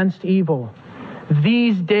weapon against evil.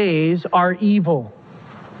 These days are evil.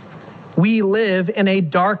 We live in a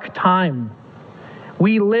dark time.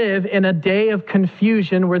 We live in a day of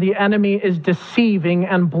confusion where the enemy is deceiving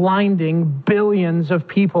and blinding billions of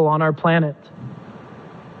people on our planet.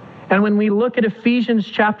 And when we look at Ephesians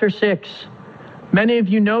chapter 6, many of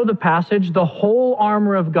you know the passage, the whole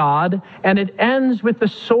armor of God, and it ends with the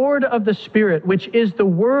sword of the Spirit, which is the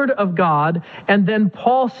word of God. And then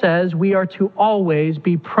Paul says we are to always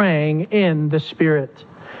be praying in the Spirit,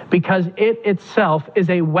 because it itself is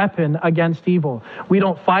a weapon against evil. We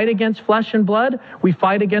don't fight against flesh and blood. We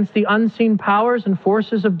fight against the unseen powers and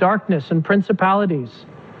forces of darkness and principalities.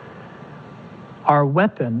 Our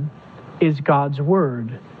weapon is God's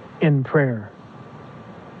word in prayer.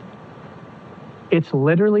 It's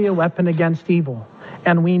literally a weapon against evil.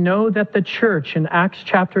 And we know that the church in Acts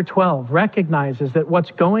chapter 12 recognizes that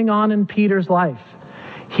what's going on in Peter's life,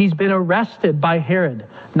 he's been arrested by Herod,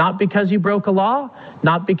 not because he broke a law,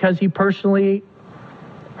 not because he personally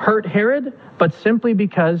hurt Herod, but simply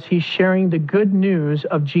because he's sharing the good news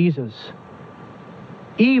of Jesus.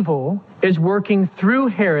 Evil is working through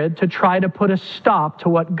Herod to try to put a stop to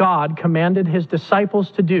what God commanded his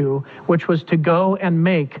disciples to do, which was to go and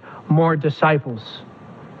make more disciples.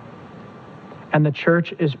 And the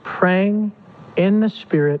church is praying in the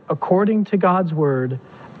Spirit according to God's word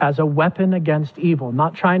as a weapon against evil,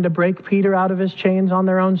 not trying to break Peter out of his chains on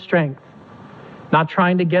their own strength, not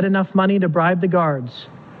trying to get enough money to bribe the guards,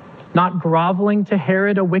 not groveling to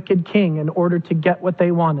Herod, a wicked king, in order to get what they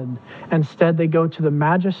wanted. Instead, they go to the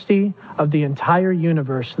majesty of the entire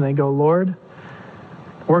universe and they go, Lord,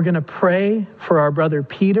 we're going to pray for our brother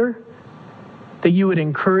Peter, that you would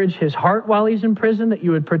encourage his heart while he's in prison, that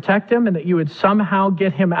you would protect him, and that you would somehow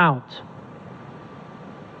get him out.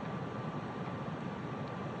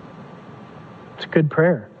 It's a good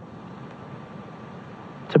prayer.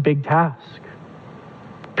 It's a big task.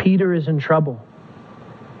 Peter is in trouble.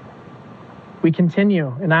 We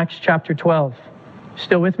continue in Acts chapter 12.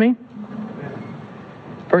 Still with me?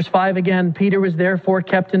 Verse 5 again, Peter was therefore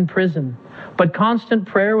kept in prison, but constant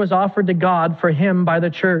prayer was offered to God for him by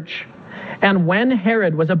the church. And when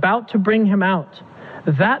Herod was about to bring him out,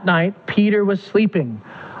 that night Peter was sleeping.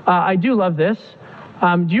 I do love this.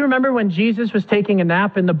 Do you remember when Jesus was taking a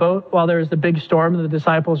nap in the boat while there was the big storm and the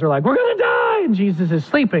disciples are like, we're going to die, and Jesus is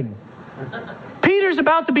sleeping? Peter's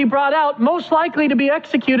about to be brought out, most likely to be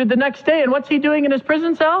executed the next day. And what's he doing in his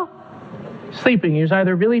prison cell? Sleeping. He's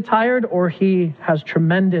either really tired or he has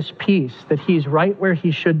tremendous peace that he's right where he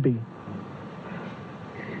should be.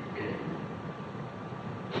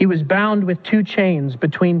 He was bound with 2 chains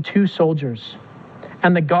between 2 soldiers,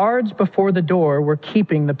 and the guards before the door were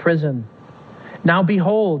keeping the prison. Now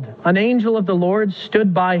behold, an angel of the Lord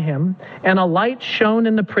stood by him, and a light shone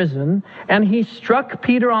in the prison, and he struck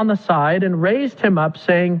Peter on the side and raised him up,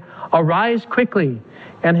 saying, arise quickly.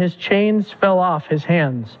 And his chains fell off his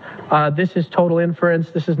hands. This is total inference.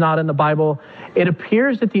 This is not in the Bible. It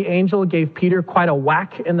appears that the angel gave Peter quite a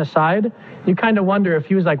whack in the side. You kind of wonder if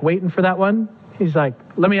he was like waiting for that one. He's like,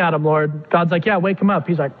 let me at him, Lord. God's like, yeah, wake him up.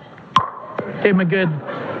 He's like, gave him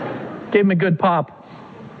a good pop.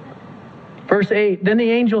 Verse 8, then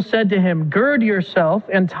the angel said to him, gird yourself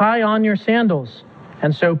and tie on your sandals.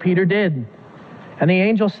 And so Peter did. And the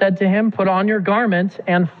angel said to him, put on your garment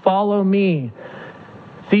and follow me.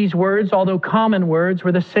 These words, although common words,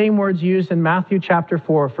 were the same words used in Matthew chapter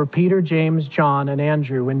 4 for Peter, James, John, and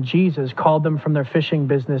Andrew when Jesus called them from their fishing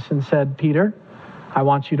business and said, Peter, I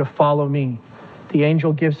want you to follow me. The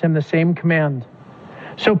angel gives him the same command.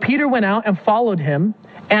 So Peter went out and followed him,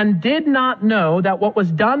 and did not know that what was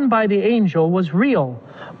done by the angel was real,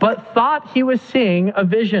 but thought he was seeing a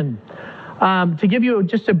vision. To give you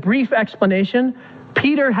just a brief explanation,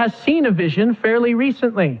 Peter has seen a vision fairly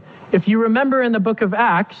recently. If you remember in the book of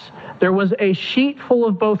Acts, there was a sheet full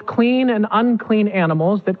of both clean and unclean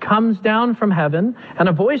animals that comes down from heaven, and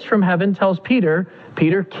a voice from heaven tells Peter,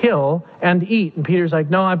 Peter, kill and eat. And Peter's like,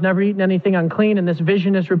 no, I've never eaten anything unclean, and this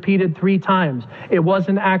vision is repeated 3 times. It was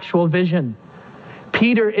an actual vision.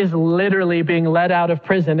 Peter is literally being let out of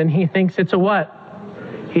prison, and he thinks it's a what?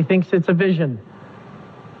 He thinks it's a vision.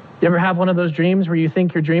 You ever have one of those dreams where you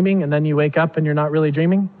think you're dreaming, and then you wake up and you're not really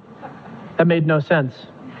dreaming? That made no sense.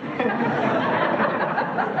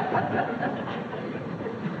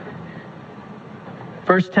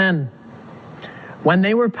 Verse 10, when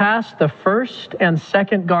they were past the first and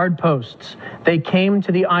second guard posts, they came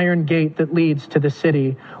to the iron gate that leads to the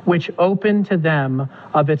city, which opened to them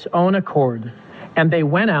of its own accord. And they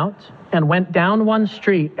went out and went down one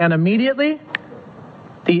street, and immediately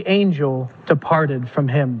the angel departed from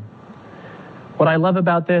him. What I love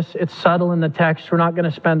about this, it's subtle in the text. We're not going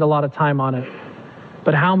to spend a lot of time on it.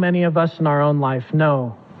 But how many of us in our own life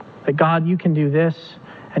know that, God, you can do this,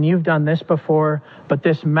 and you've done this before, but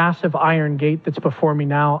this massive iron gate that's before me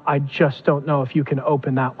now, I just don't know if you can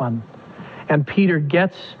open that one. And Peter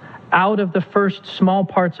gets out of the first small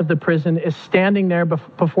parts of the prison, is standing there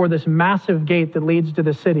before this massive gate that leads to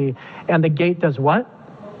the city. And the gate does what?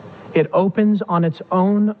 It opens on its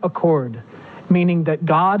own accord, meaning that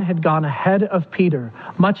God had gone ahead of Peter,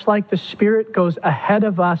 much like the Spirit goes ahead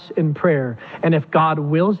of us in prayer. And if God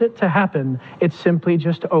wills it to happen, it simply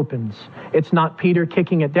just opens. It's not Peter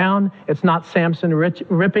kicking it down. It's not Samson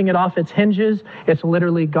ripping it off its hinges. It's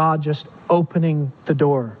literally God just opening the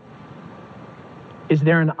door. Is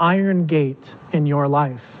there an iron gate in your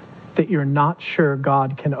life that you're not sure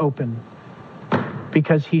God can open?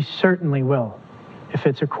 Because He certainly will, if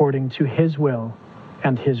it's according to His will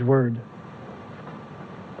and His word.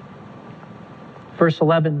 Verse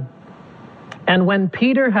 11, and when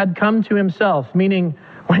Peter had come to himself, meaning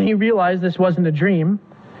when he realized this wasn't a dream,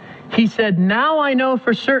 he said, now I know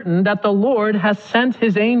for certain that the Lord has sent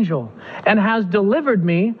His angel and has delivered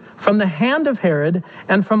me from the hand of Herod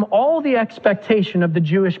and from all the expectation of the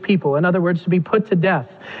Jewish people. In other words, to be put to death.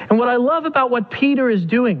 And what I love about what Peter is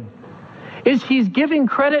doing is he's giving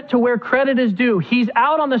credit to where credit is due. He's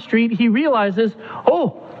out on the street. He realizes,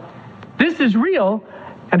 oh, this is real.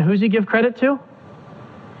 And who's he give credit to?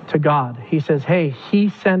 To God. He says, hey, He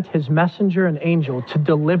sent His messenger and angel to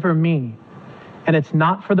deliver me. And it's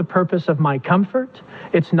not for the purpose of my comfort.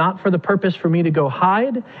 It's not for the purpose for me to go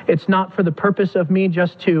hide. It's not for the purpose of me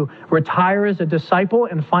just to retire as a disciple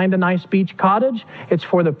and find a nice beach cottage. It's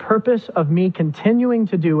for the purpose of me continuing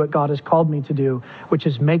to do what God has called me to do, which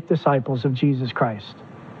is make disciples of Jesus Christ.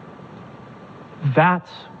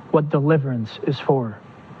 That's what deliverance is for.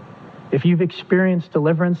 If you've experienced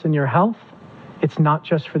deliverance in your health, it's not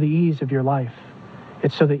just for the ease of your life.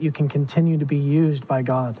 It's so that you can continue to be used by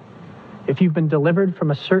God. If you've been delivered from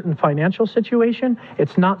a certain financial situation,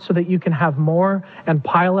 it's not so that you can have more and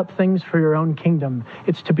pile up things for your own kingdom.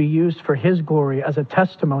 It's to be used for His glory as a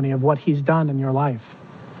testimony of what He's done in your life.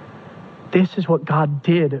 This is what God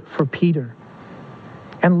did for Peter.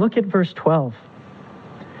 And look at verse 12.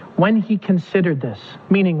 When he considered this,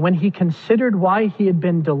 meaning when he considered why he had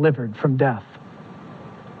been delivered from death,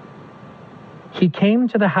 he came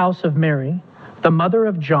to the house of Mary, the mother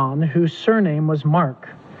of John, whose surname was Mark,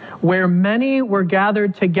 where many were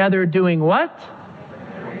gathered together doing what?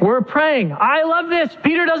 We're praying. I love this.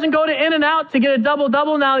 Peter doesn't go to In-N-Out to get a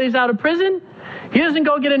double-double now that he's out of prison. He doesn't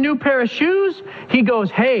go get a new pair of shoes. He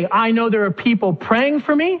goes, hey, I know there are people praying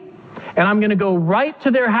for me, and I'm going to go right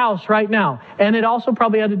to their house right now. And it also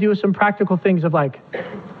probably had to do with some practical things of like,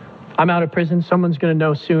 I'm out of prison. Someone's going to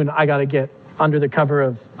know soon I got to get under the cover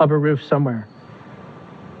of a roof somewhere.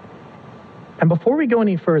 And before we go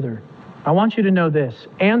any further, I want you to know this.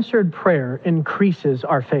 Answered prayer increases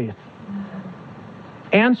our faith.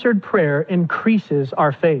 Answered prayer increases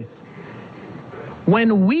our faith.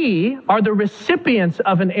 When we are the recipients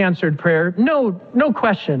of an answered prayer, no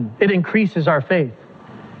question, it increases our faith.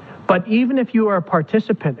 But even if you are a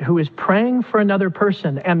participant who is praying for another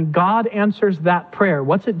person and God answers that prayer,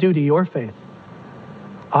 what's it do to your faith?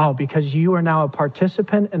 Oh, because you are now a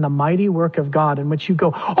participant in the mighty work of God in which you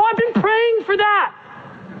go, oh, I've been praying for that.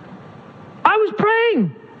 I was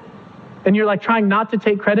praying. And you're like trying not to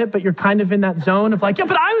take credit, but you're kind of in that zone of like, yeah,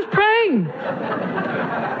 but I was praying.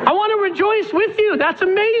 I want to rejoice with you. That's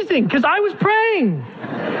amazing because I was praying.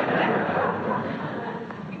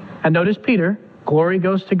 And notice Peter, glory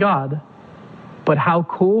goes to God, but how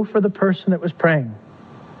cool for the person that was praying.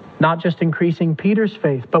 Not just increasing Peter's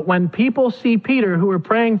faith, but when people see Peter who are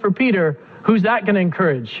praying for Peter, who's that going to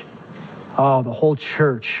encourage? Oh, the whole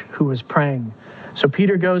church who was praying. So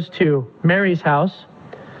Peter goes to Mary's house.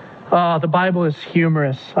 Oh, the Bible is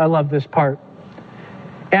humorous. I love this part.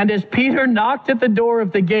 And as Peter knocked at the door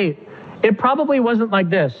of the gate, it probably wasn't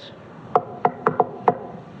like this.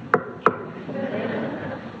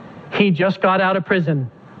 He just got out of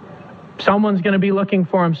prison. Someone's going to be looking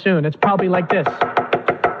for him soon. It's probably like this.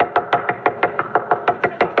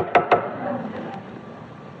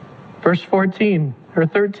 Verse 14 or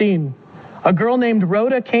 13. A girl named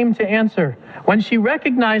Rhoda came to answer. When she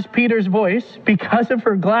recognized Peter's voice, because of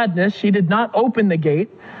her gladness, she did not open the gate,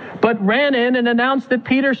 but ran in and announced that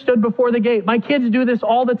Peter stood before the gate. My kids do this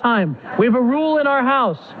all the time. We have a rule in our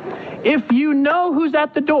house. If you know who's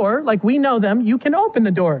at the door, like we know them, you can open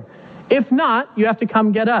the door. If not, you have to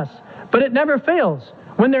come get us. But it never fails.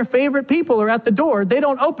 When their favorite people are at the door, they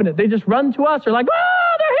don't open it. They just run to us. They're like,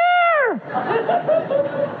 oh, they're here!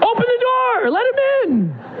 Open the door! Let him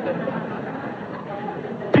in!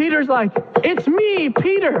 Peter's like, it's me,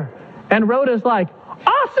 Peter. And Rhoda's like,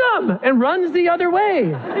 awesome! And runs the other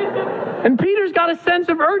way. And Peter's got a sense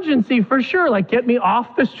of urgency for sure. Like, get me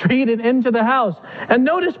off the street and into the house. And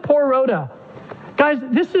notice poor Rhoda. Guys,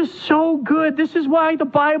 this is so good. This is why the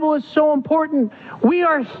Bible is so important. We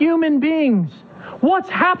are human beings. What's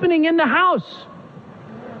happening in the house?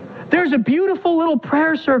 There's a beautiful little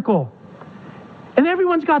prayer circle. And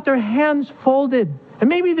everyone's got their hands folded. And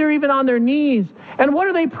maybe they're even on their knees. And what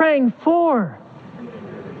are they praying for?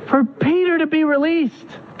 For Peter to be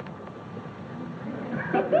released.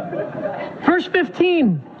 Verse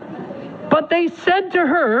 15. But they said to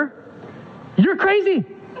her, "You're crazy.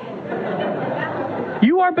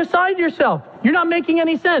 You are beside yourself. You're not making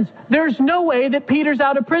any sense. There's no way that Peter's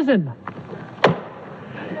out of prison.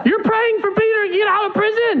 You're praying for Peter to get out of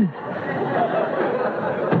prison."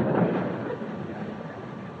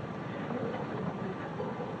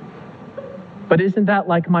 But isn't that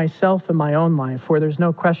like myself in my own life, where there's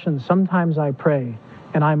no question, sometimes I pray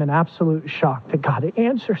and I'm in absolute shock that God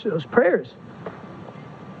answers those prayers?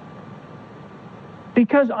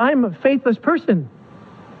 Because I'm a faithless person.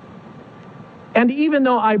 And even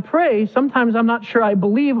though I pray, sometimes I'm not sure I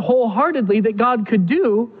believe wholeheartedly that God could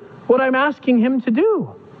do what I'm asking him to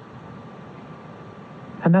do.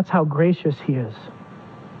 And that's how gracious he is.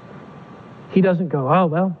 He doesn't go, "Oh,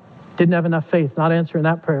 well, didn't have enough faith, not answering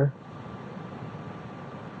that prayer."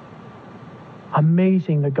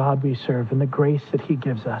 Amazing the God we serve and the grace that he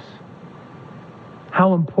gives us.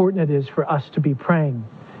 How important it is for us to be praying.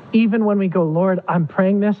 Even when we go, "Lord, I'm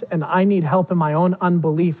praying this and I need help in my own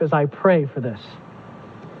unbelief as I pray for this."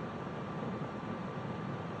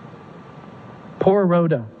 Poor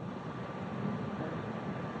Rhoda.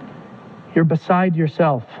 You're beside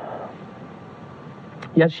yourself.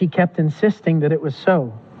 Yet she kept insisting that it was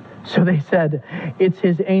so. So they said, "It's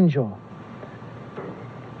his angel."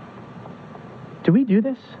 Do we do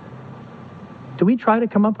this? Do we try to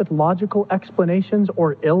come up with logical explanations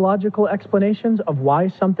or illogical explanations of why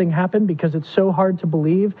something happened because it's so hard to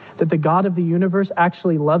believe that the God of the universe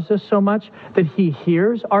actually loves us so much that he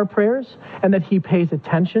hears our prayers and that he pays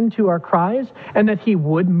attention to our cries and that he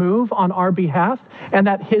would move on our behalf and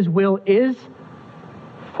that his will is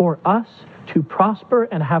for us to prosper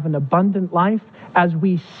and have an abundant life as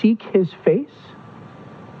we seek his face?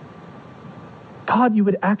 God, you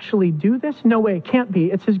would actually do this? No way, it can't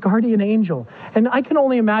be. It's his guardian angel. And I can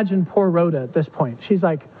only imagine poor Rhoda at this point. She's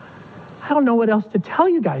like, "I don't know what else to tell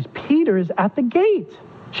you guys. Peter is at the gate."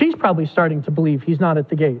 She's probably starting to believe he's not at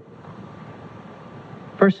the gate.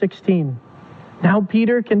 Verse 16. Now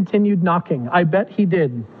Peter continued knocking. I bet he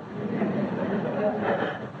did.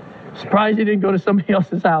 Surprised he didn't go to somebody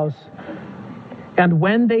else's house. And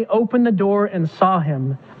when they opened the door and saw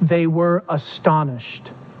him, they were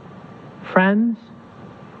astonished. Friends,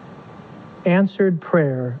 answered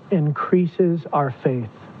prayer increases our faith.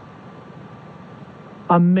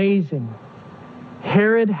 Amazing.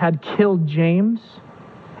 Herod had killed James,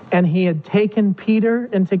 and he had taken Peter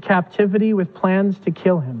into captivity with plans to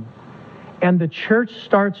kill him. And the church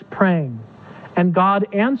starts praying, and God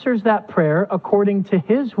answers that prayer according to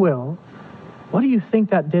his will. What do you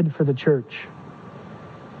think that did for the church?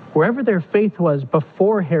 Wherever their faith was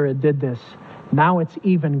before Herod did this, now it's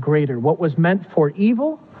even greater. What was meant for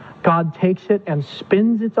evil, God takes it and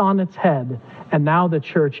spins it on its head, and now the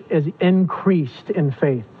church is increased in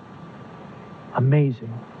faith.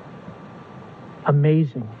 Amazing.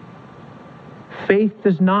 Amazing. Faith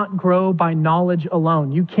does not grow by knowledge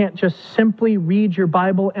alone. You can't just simply read your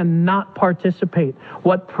Bible and not participate.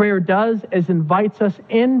 What prayer does is invites us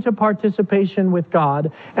into participation with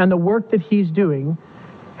God and the work that he's doing,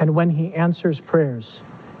 and when he answers prayers,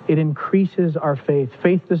 it increases our faith.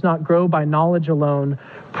 Faith does not grow by knowledge alone.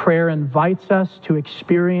 Prayer invites us to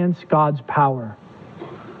experience God's power.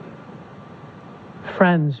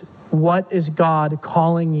 Friends, what is God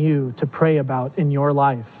calling you to pray about in your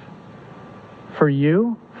life? For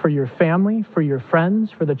you, for your family, for your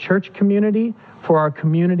friends, for the church community, for our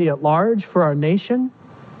community at large, for our nation?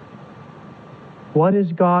 What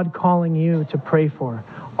is God calling you to pray for?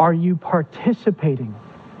 Are you participating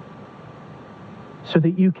so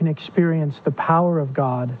that you can experience the power of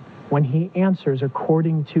God when he answers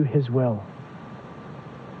according to his will?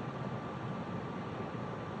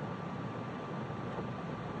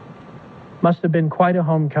 Must have been quite a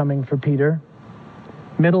homecoming for Peter.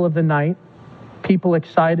 Middle of the night, people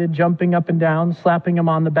excited, jumping up and down, slapping him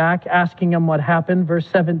on the back, asking him what happened. Verse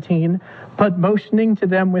 17, but motioning to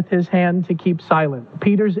them with his hand to keep silent.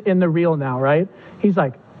 Peter's in the reel now, right? He's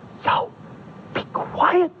like, "Yo, be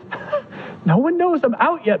quiet. No one knows I'm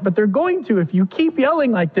out yet, but they're going to if you keep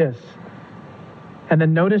yelling like this." And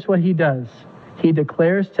then notice what he does. He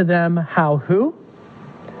declares to them how who?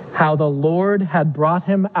 How the Lord had brought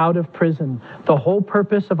him out of prison. The whole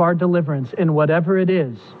purpose of our deliverance, in whatever it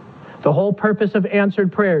is, The whole purpose of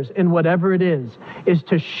answered prayers, in whatever it is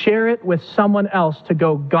to share it with someone else, to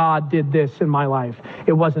go, God did this in my life.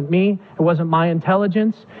 It wasn't me. It wasn't my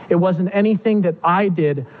intelligence. It wasn't anything that I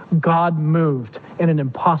did. God moved in an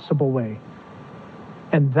impossible way.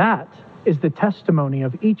 And that is the testimony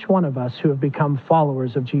of each one of us who have become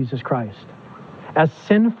followers of Jesus Christ. As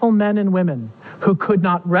sinful men and women who could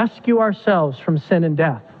not rescue ourselves from sin and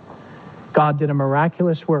death, God did a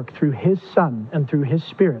miraculous work through His Son and through His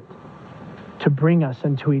Spirit to bring us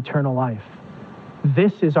into eternal life.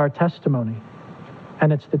 This is our testimony,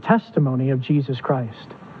 and it's the testimony of Jesus Christ,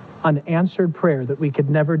 an answered prayer that we could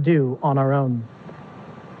never do on our own.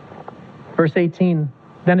 Verse 18,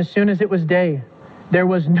 then as soon as it was day, there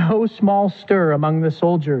was no small stir among the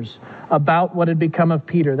soldiers about what had become of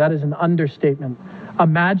Peter. That is an understatement.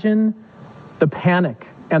 Imagine the panic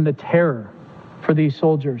and the terror for these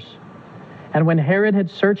soldiers. And when Herod had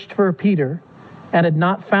searched for Peter and had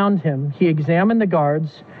not found him, he examined the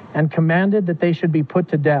guards and commanded that they should be put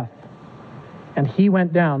to death. And he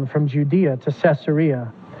went down from Judea to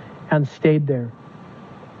Caesarea and stayed there.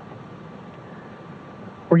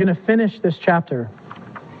 We're going to finish this chapter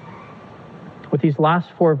with these last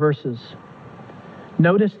 4 verses.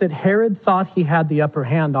 Notice that Herod thought he had the upper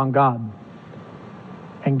hand on God,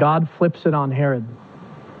 and God flips it on Herod.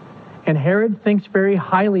 And Herod thinks very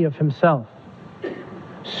highly of himself.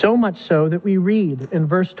 So much so that we read in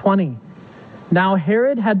verse 20, now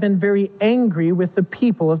Herod had been very angry with the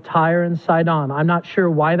people of Tyre and Sidon. I'm not sure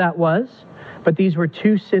why that was, but these were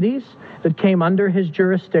 2 cities that came under his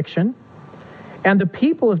jurisdiction. And the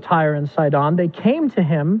people of Tyre and Sidon, they came to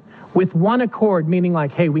him with one accord, meaning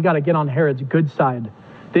like, hey, we got to get on Herod's good side.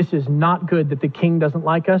 This is not good that the king doesn't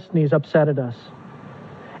like us and he's upset at us.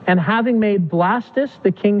 And having made Blastus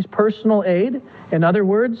the king's personal aide, in other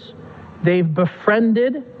words, they've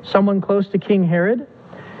befriended someone close to King Herod.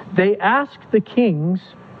 They ask for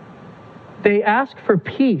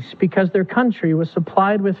peace because their country was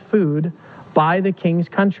supplied with food by the king's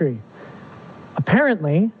country.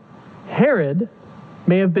 Apparently, Herod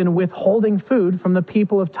may have been withholding food from the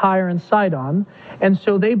people of Tyre and Sidon, and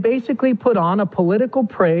so they basically put on a political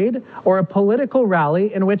parade or a political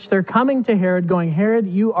rally in which they're coming to Herod going, Herod,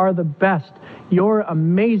 you are the best. You're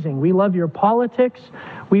amazing. We love your politics.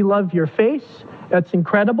 We love your face. That's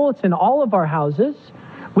incredible. It's in all of our houses.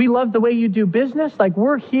 We love the way you do business. Like,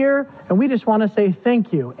 we're here, and we just want to say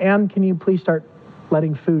thank you. And can you please start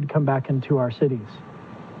letting food come back into our cities?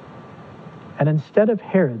 And instead of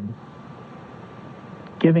Herod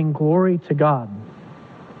giving glory to God,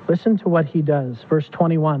 listen to what he does. Verse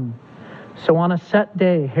 21. So on a set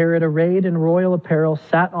day, Herod, arrayed in royal apparel,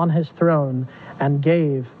 sat on his throne and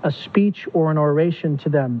gave a speech or an oration to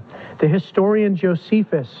them. The historian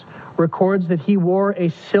Josephus records that he wore a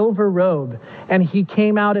silver robe, and he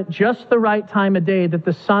came out at just the right time of day that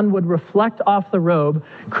the sun would reflect off the robe,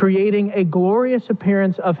 creating a glorious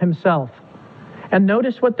appearance of himself. And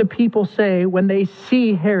notice what the people say when they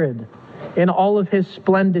see Herod in all of his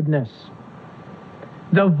splendidness.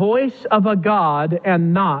 The voice of a god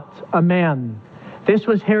and not a man. This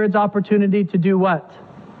was Herod's opportunity to do what?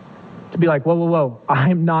 To be like, whoa,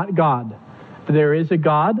 I'm not God. There is a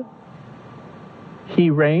God. He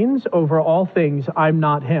reigns over all things. I'm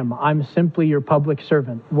not him. I'm simply your public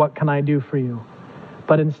servant. What can I do for you?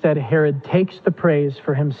 But instead, Herod takes the praise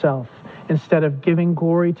for himself. Instead of giving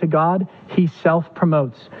glory to God, he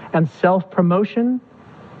self-promotes. And self-promotion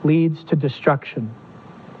leads to destruction.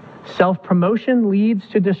 Self-promotion leads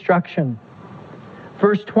to destruction.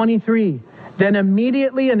 Verse 23, then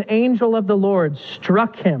immediately an angel of the Lord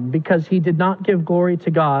struck him because he did not give glory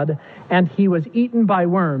to God, and he was eaten by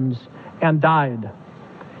worms and died.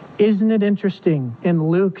 Isn't it interesting? In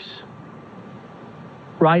Luke's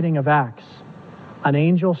writing of Acts, an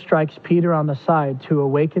angel strikes Peter on the side to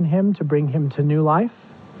awaken him, to bring him to new life,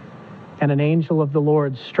 and an angel of the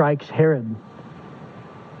Lord strikes Herod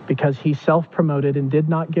because he self-promoted and did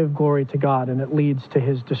not give glory to God, and it leads to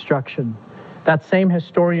his destruction. That same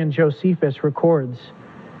historian Josephus records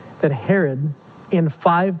that Herod, in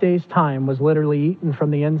 5 days' time, was literally eaten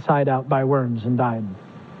from the inside out by worms and died.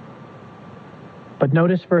 But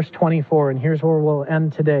notice verse 24, and here's where we'll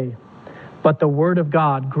end today. But the word of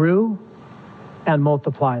God grew and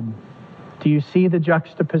multiplied. Do you see the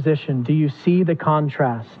juxtaposition? Do you see the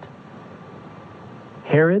contrast?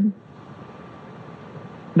 Herod,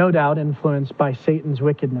 no doubt influenced by Satan's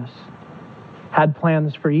wickedness, had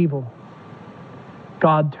plans for evil.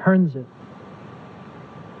 God turns it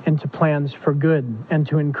into plans for good and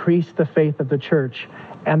to increase the faith of the church.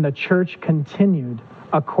 And the church continued,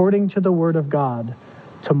 according to the word of God,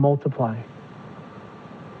 to multiply.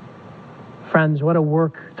 Friends, what a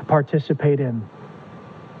work to participate in.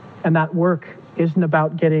 And that work isn't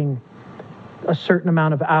about getting a certain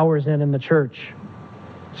amount of hours in the church.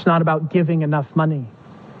 It's not about giving enough money.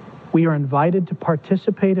 We are invited to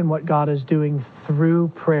participate in what God is doing through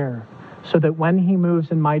prayer, so that when He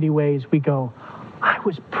moves in mighty ways, we go, I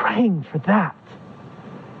was praying for that.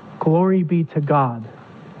 Glory be to God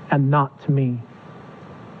and not to me.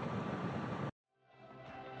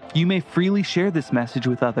 You may freely share this message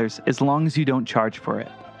with others as long as you don't charge for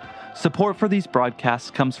it. Support for these broadcasts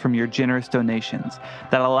comes from your generous donations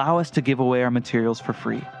that allow us to give away our materials for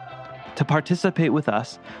free. To participate with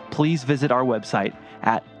us, please visit our website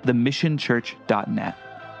at themissionchurch.net.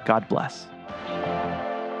 God bless.